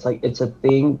Germany that's like it's a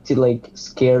thing to like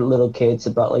scare little kids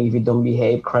about like if you don't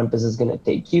behave, Krampus is gonna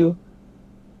take you.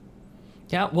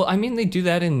 Yeah, well, I mean, they do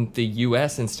that in the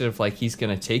U.S. instead of like he's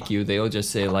gonna take you. They'll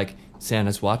just say like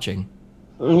Santa's watching.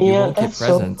 Yeah, won't get that's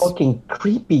so presents. fucking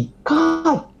creepy.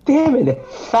 God damn it, a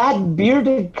fat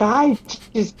bearded guy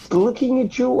just looking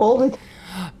at you all the time.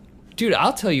 Dude,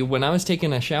 I'll tell you, when I was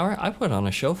taking a shower, I put on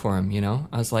a show for him.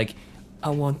 I was like, I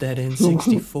want that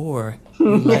N64.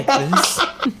 You like this?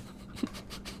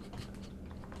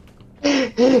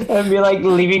 And be like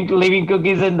leaving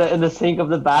cookies in the sink of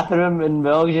the bathroom and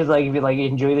milk, just like be like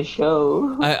enjoy the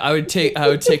show. I would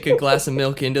take a glass of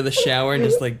milk into the shower and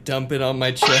just like dump it on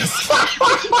my chest.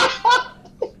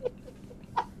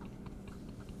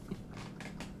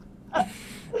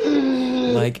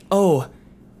 Like, oh,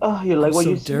 Oh, you're like I'm what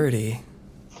so you dirty.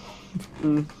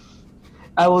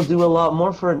 I will do a lot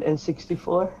more for an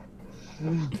N64.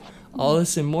 All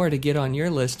this and more to get on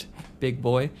your list, big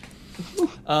boy.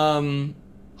 And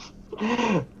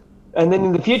then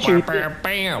in the future,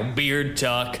 Bam, beard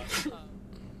talk.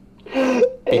 in,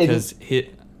 Because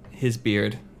his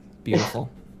beard,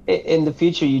 beautiful. in the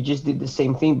future, you just did the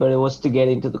same thing, but it was to get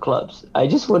into the clubs. I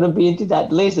just want to be into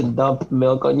that. Listen, dump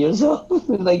milk on yourself.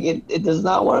 Like it does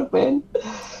not work, man.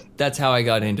 That's how I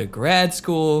got into grad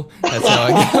school. That's how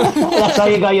I got. That's how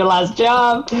you got your last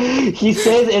job. He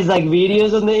says it's like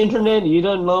videos on the internet. You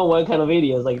don't know what kind of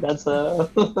videos. Like that's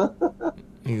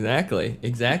Exactly.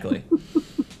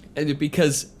 And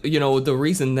because, the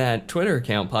reason that Twitter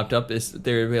account popped up is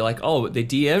they'd be like, oh, they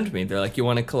DM'd me. They're like, you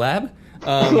want to collab?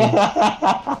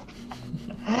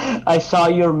 I saw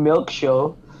your milk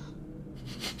show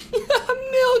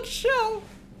Milk show.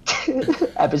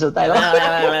 episode title.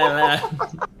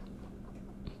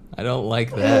 I don't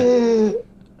like that.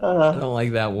 I don't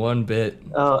like that one bit.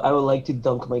 I would like to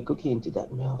dunk my cookie into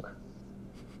that milk.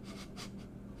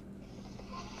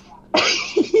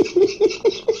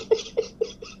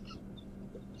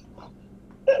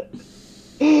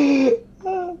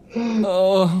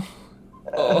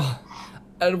 Oh,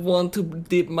 I want to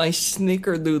dip my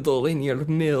snickerdoodle in your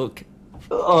milk.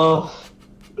 Oh,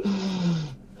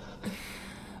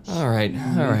 All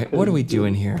right. What are we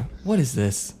doing here? What is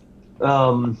this?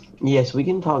 yes, we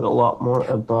can talk a lot more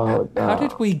about. How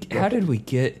did we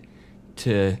get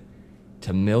to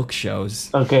milk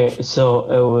shows? Okay,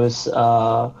 so it was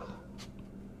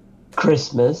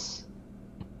Christmas,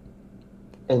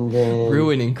 and then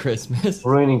Ruining Christmas.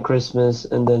 ruining Christmas,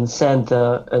 and then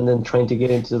Santa, and then trying to get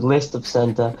into the list of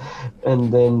Santa,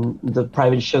 and then the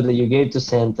private show that you gave to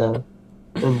Santa,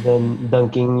 and then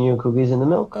dunking your cookies in the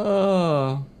milk.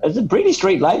 Oh, It's a pretty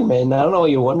straight line, man. I don't know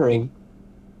what you're wondering.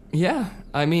 yeah.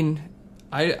 I mean,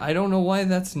 I don't know why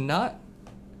that's not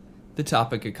the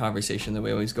topic of conversation that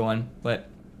we always go on, but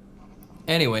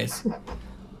anyways.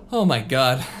 Oh my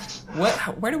God.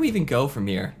 Where do we even go from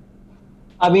here?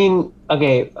 I mean,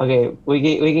 okay. We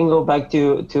can go back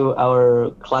to our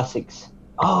classics.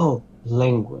 Oh,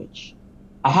 language.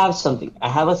 I have something. I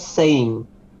have a saying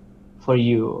for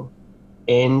you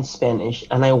in Spanish,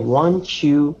 and I want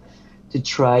you to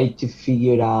try to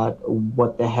figure out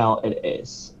what the hell it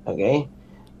is. Okay?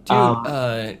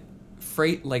 Dude,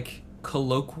 freight like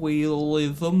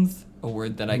colloquialisms, a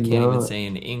word that I can't No. even say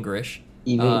in English.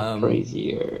 Even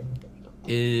crazier.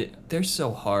 They're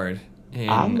so hard in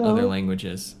I know. other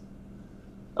languages.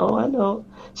 Oh, I know.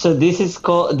 So this is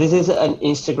an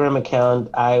Instagram account.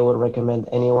 I would recommend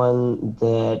anyone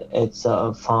that it's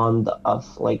fond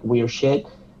of like weird shit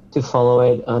to follow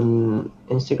it on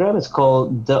Instagram. It's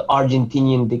called the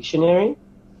Argentinian Dictionary,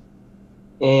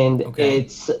 and Okay.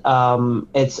 it's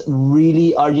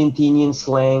really Argentinian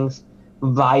slangs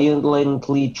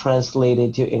violently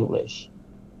translated to English.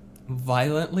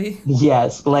 Violently?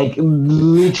 Yes, like How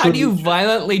do you literally.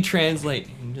 violently translate?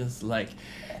 Just like,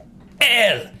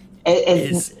 L It,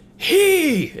 is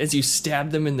he as you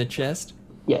stab them in the chest?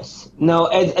 yes. No,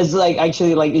 it's like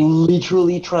actually like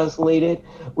literally translated,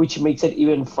 which makes it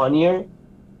even funnier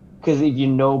because if you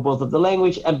know both of the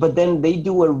language, but then they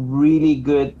do a really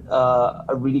good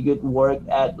work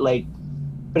at like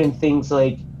putting things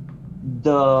like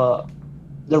the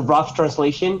the rough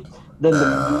translation, then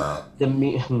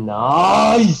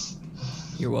nice.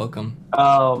 You're welcome.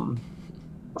 Um,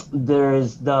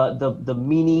 there's the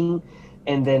meaning,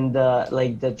 and then the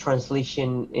like the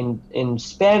translation in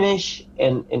Spanish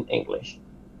and in English,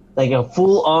 like a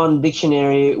full on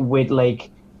dictionary with like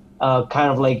kind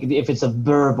of like if it's a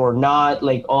verb or not,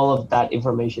 like all of that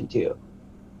information too,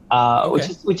 Okay.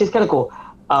 which is kind of cool.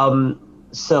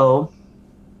 So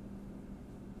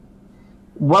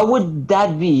what would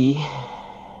that be?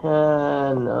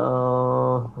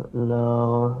 No,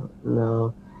 no,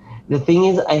 no. The thing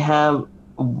is, I have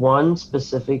one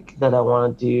specific that I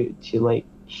wanted to like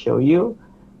show you,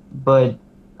 but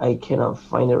I cannot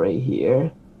find it right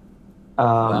here.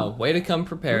 Wow, Um, way to come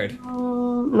prepared.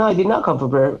 no, I did not come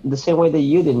prepared the same way that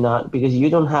you did not, because you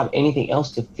don't have anything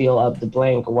else to fill up the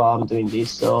blank while I'm doing this.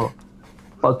 So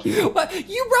fuck you. What?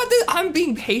 You brought this? I'm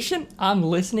being patient. I'm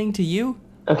listening to you.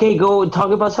 Okay, go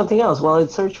talk about something else while I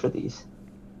search for these.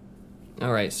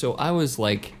 All right, so I was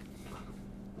like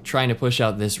trying to push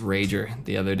out this rager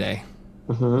the other day.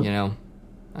 Mm-hmm. You know,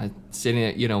 I sitting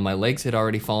at, my legs had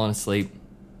already fallen asleep.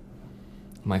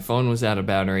 My phone was out of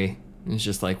battery. It's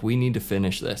just like, we need to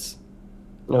finish this.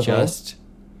 Okay. Just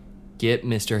get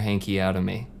Mr. Hanky out of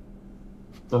me.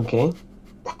 Okay.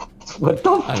 What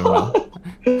the I don't know.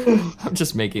 fuck? I'm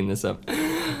just making this up.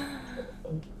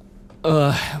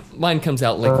 Mine comes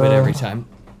out liquid every time.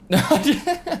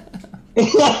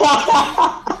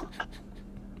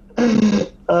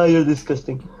 Oh, you're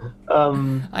disgusting.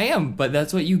 I am, but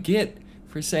that's what you get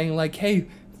for saying like, "Hey,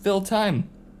 fill time."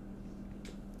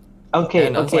 Okay,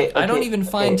 And I was like, okay, I don't okay, even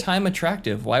find okay, time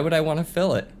attractive. Why would I want to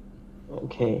fill it?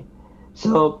 okay.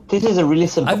 So this is a really I've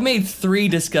simple. made 3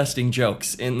 disgusting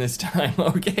jokes in this time,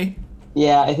 okay?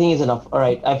 Yeah, I think it's enough. All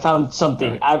right, I found All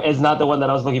something. right. It's not the one that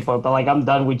I was looking for, but like I'm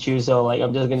done with you, so like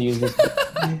I'm just gonna use this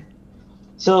one.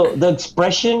 So the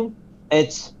expression,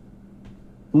 it's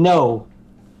no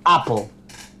apple.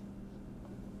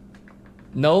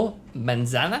 No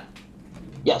manzana?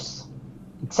 Yes,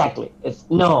 exactly. It's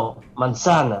no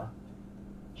manzana.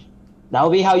 That will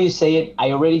be how you say it.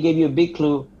 I already gave you a big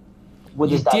clue. What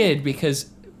You does that mean? did because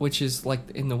which is like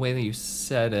in the way that you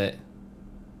said it.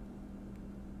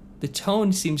 The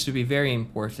tone seems to be very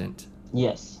important.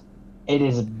 Yes, it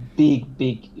is a big,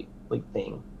 big, big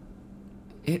thing.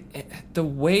 The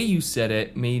way you said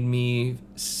it made me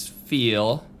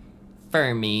feel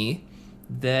for me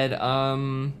that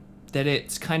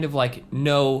it's kind of like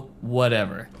no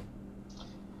whatever.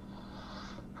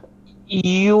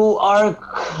 You are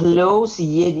close,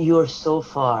 yet you're so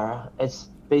far. It's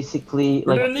basically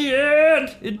But like in the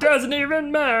end, it doesn't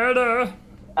even matter.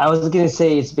 I was gonna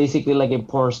say it's basically like a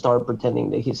porn star pretending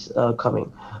that he's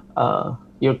coming.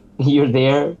 You're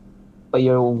there, but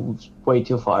you're way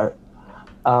too far.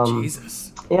 Um,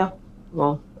 Jesus. yeah.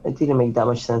 Well, it didn't make that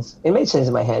much sense. It made sense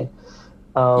in my head.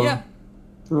 Um, Yeah.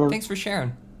 yeah. Thanks for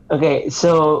sharing. Okay,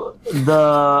 so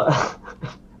the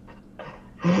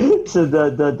so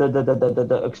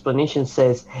the explanation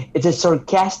says it's a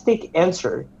sarcastic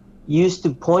answer used to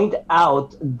point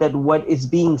out that what is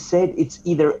being said it's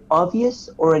either obvious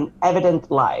or an evident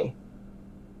lie.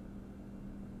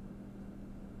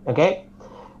 Okay?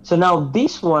 So now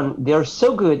this one, they're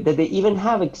so good that they even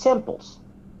have examples.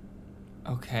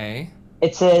 Okay.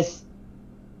 It says,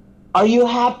 "Are you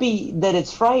happy that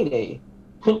it's Friday?"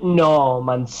 No,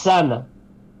 manzana.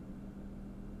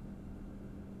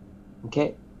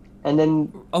 Okay? And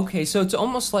then Okay, so it's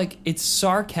almost like it's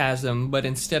sarcasm, but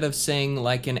instead of saying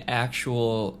like an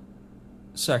actual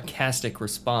sarcastic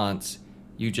response,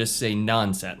 you just say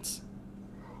nonsense.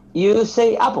 you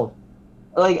say apple.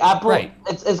 Like apple, Right.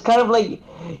 it's kind of like,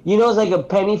 it's like a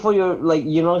penny for your, like,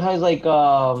 how it's like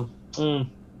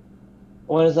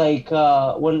when it's like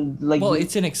when like Well,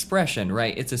 it's an expression,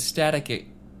 right? It's a static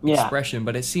yeah, expression,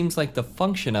 but it seems like the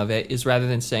function of it is rather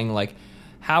than saying like,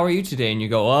 how are you today? And you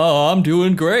go, oh, I'm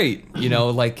doing great. You know,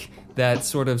 like that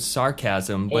sort of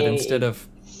sarcasm. But instead of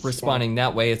responding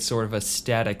that way, it's sort of a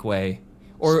static way.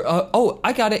 Or, oh,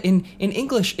 I got it. In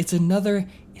English, it's another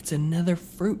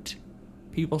fruit.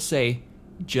 People say,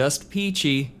 just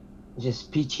peachy.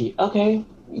 Just peachy. Okay.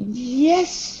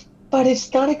 Yes, but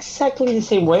it's not exactly the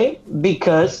same way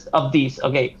because of these.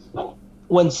 Okay.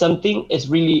 When something is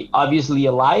really obviously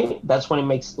a lie, that's when it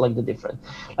makes like the difference.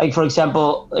 Like for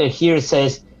example, here it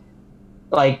says,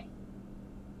 like,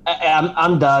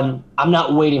 I'm done. I'm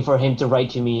not waiting for him to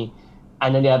write to me,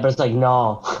 and then the other person's like,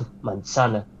 no,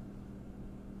 manzana.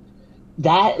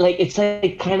 That like it's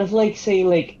like kind of like saying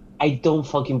like I don't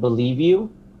fucking believe you,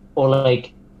 or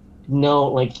like no,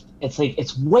 like it's like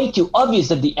it's way too obvious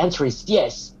that the answer is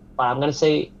yes, but I'm gonna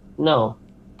say no,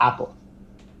 apple.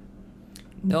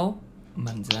 No,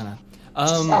 manzana.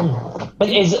 But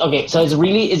is okay. So it's a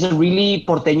really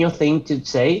porteño thing to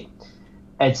say.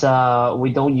 It's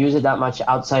we don't use it that much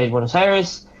outside Buenos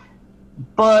Aires,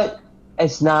 but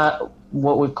it's not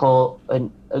what we call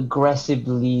an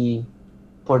aggressively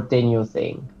porteño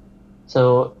thing.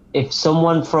 So if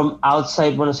someone from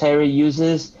outside Buenos Aires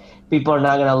uses, people are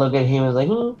not gonna look at him as like,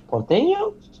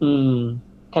 porteño?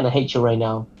 Kind of hate you right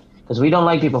now because we don't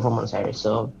like people from Buenos Aires.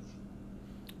 So.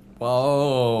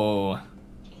 Whoa.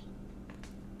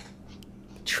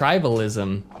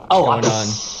 Tribalism going on.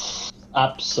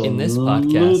 Absolutely. In this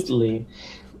podcast.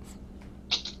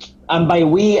 And by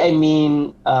we, I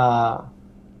mean, no,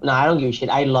 I don't give a shit.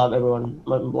 I love everyone.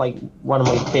 Like, one of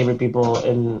my favorite people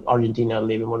in Argentina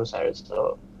live in Buenos Aires.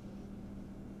 So,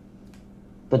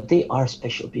 but they are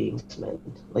special beings, man.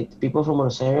 Like, the people from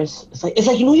Buenos Aires, it's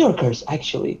like New Yorkers,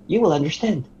 actually. You will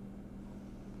understand.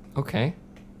 Okay.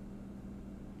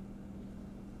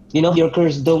 You know, New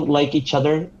Yorkers don't like each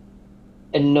other,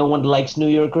 and no one likes New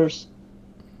Yorkers.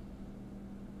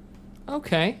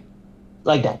 Okay.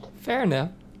 Like that. Fair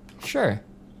enough. Sure.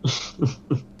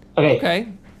 Okay. Okay.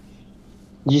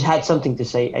 You just had something to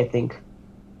say, I think.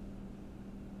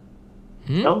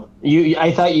 No,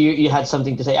 I thought you had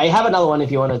something to say. I have another one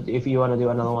if you want to do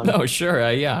another one. No,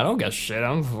 sure. Yeah, I don't get shit.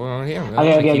 I'm here.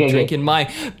 Okay. Drinking my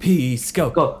Pisco.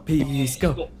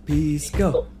 Pisco.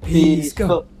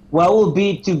 What will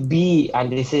be to be,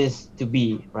 and this is to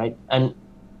be, right? And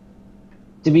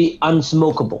to be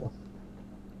unsmokable.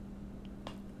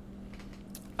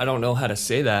 I don't know how to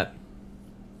say that.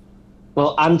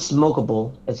 Well,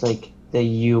 unsmokable, it's like that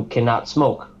you cannot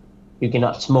smoke. You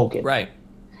cannot smoke it. Right.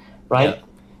 Right? Yeah.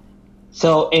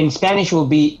 So in Spanish will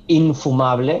be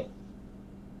infumable.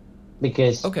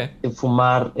 Because to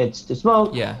fumar, it's to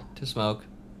smoke. Yeah, to smoke.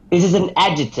 This is an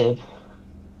adjective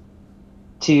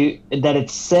that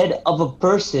it's said of a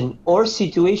person or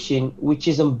situation which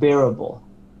is unbearable.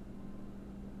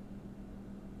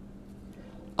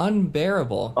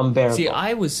 Unbearable. See,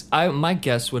 my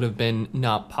guess would have been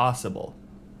not possible.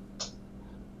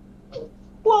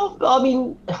 Well, I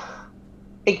mean,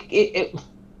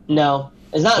 no,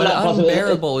 it's not. But not possible.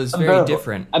 Unbearable is very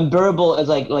different. Unbearable is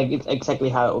like it's exactly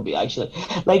how it would be actually.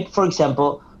 Like for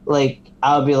example, like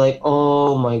I'll be like,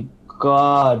 oh my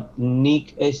God,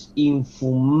 Nick es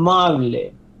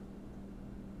infumable.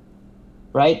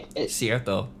 Right?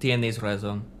 Cierto, tienes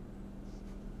razón.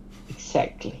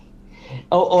 Exactly.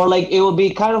 Or like it will be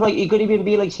kind of like it could even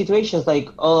be like situations like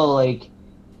like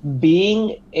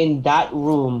being in that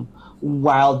room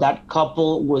while that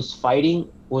couple was fighting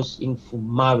was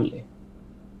infumable.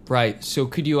 Right. So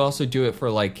could you also do it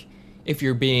for like if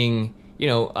you're being,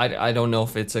 I don't know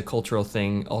if it's a cultural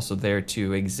thing also there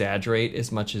to exaggerate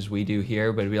as much as we do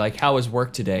here, but it'd be like, how was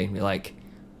work today? And be like,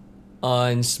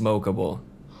 unsmokable.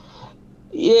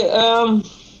 Yeah,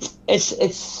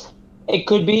 it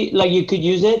could be like you could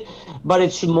use it, but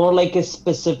it's more like a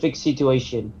specific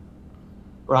situation,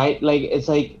 right? Like it's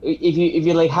like if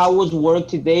you like how was work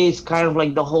today, it's kind of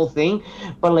like the whole thing.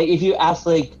 But like if you ask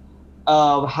like,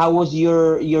 how was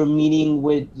your meeting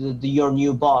with your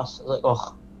new boss? Like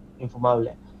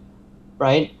infumable,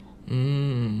 right?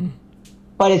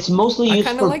 But it's mostly used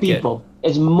for people.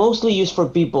 It's mostly used for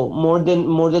people more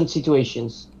than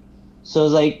situations. So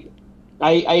it's like.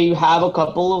 I have a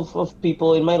couple of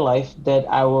people in my life that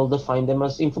I will define them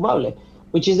as infumable,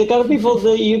 which is the kind of people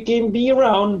that you can be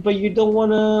around, but you don't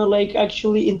want to like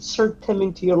actually insert them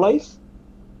into your life.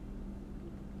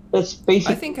 That's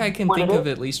basically. I think I can think of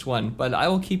at least one, but I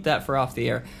will keep that for off the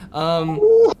air.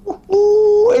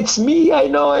 It's me. I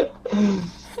know it.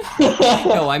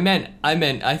 No, I meant.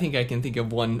 I think I can think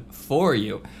of one for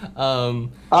you.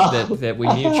 That we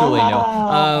mutually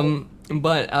know.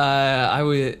 But I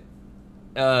would.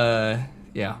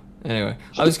 Yeah. Anyway,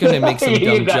 I was going to make some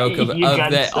dumb joke of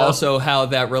that. stuff. Also, how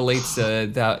that relates to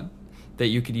that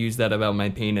you could use that about my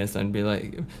penis and be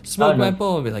like, smoke my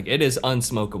bowl, and be like, it is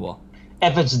unsmokable.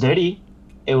 If it's dirty,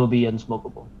 it will be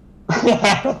unsmokable.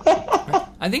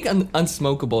 I think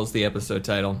unsmokable is the episode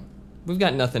title. We've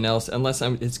got nothing else unless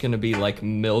it's going to be like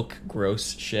milk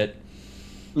gross shit.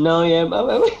 No, yeah,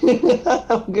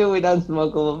 I'm good with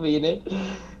unsmokable penis.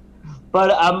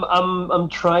 But I'm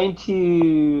trying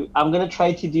to. I'm gonna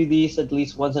try to do these at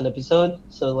least once an episode.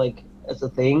 So like as a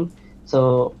thing.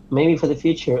 So maybe for the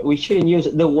future we shouldn't use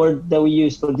the word that we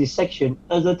use for this section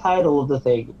as the title of the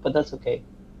thing. But that's okay.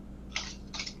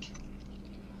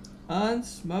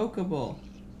 Unsmokable.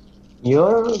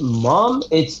 Your mom,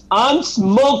 it's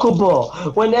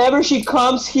unsmokable. Whenever she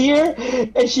comes here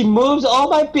and she moves all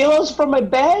my pillows from my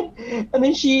bed, and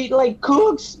then she like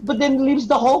cooks, but then leaves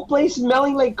the whole place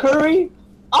smelling like curry,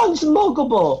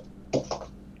 unsmokable.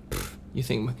 You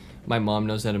think my mom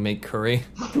knows how to make curry?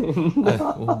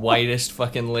 Whitest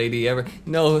fucking lady ever.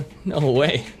 No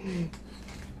way.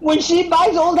 When she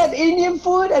buys all that Indian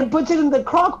food and puts it in the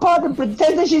crock pot and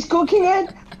pretends that she's cooking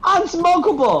it,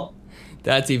 unsmokable.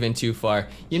 That's even too far.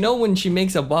 You know when she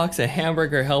makes a box of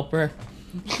Hamburger Helper?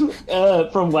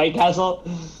 From White Castle?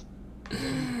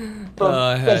 From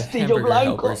Castillo Hamburger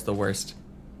Blanco? Helper is the worst.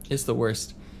 It's the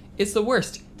worst. It's the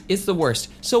worst. It's the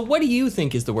worst. So what do you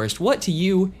think is the worst? What to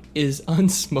you is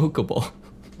unsmokable?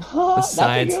 That's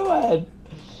a good one.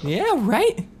 Yeah,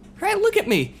 right? Right, look at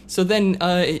me. So then,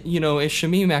 if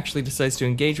Shamim actually decides to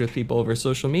engage with people over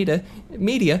social media,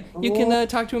 you can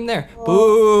talk to him there.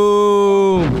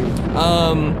 Boom!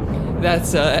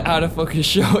 That's Out of Focus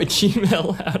Show at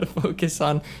Gmail, Out of Focus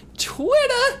on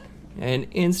Twitter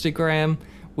and Instagram.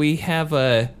 We have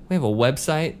a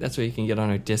website. That's where you can get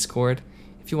on our Discord.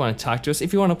 If you want to talk to us,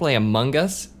 if you want to play Among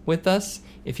Us with us,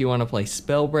 if you want to play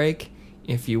Spellbreak,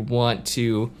 if you want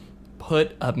to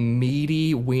put a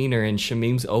meaty wiener in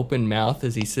Shamim's open mouth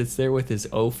as he sits there with his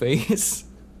O face,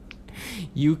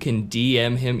 you can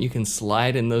DM him. You can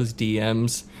slide in those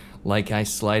DMs like I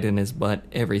slide in his butt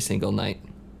every single night.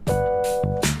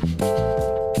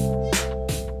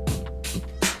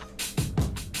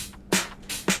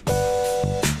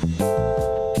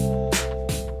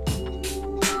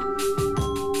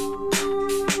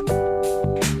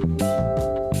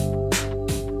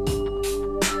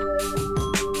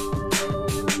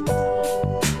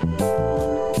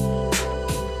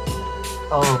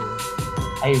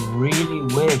 I really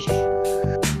wish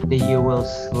that you will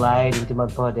slide into my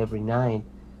butt every night.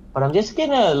 But I'm just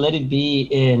gonna let it be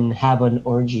and have an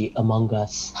orgy among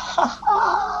us.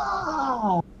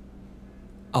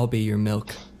 I'll be your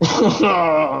milk.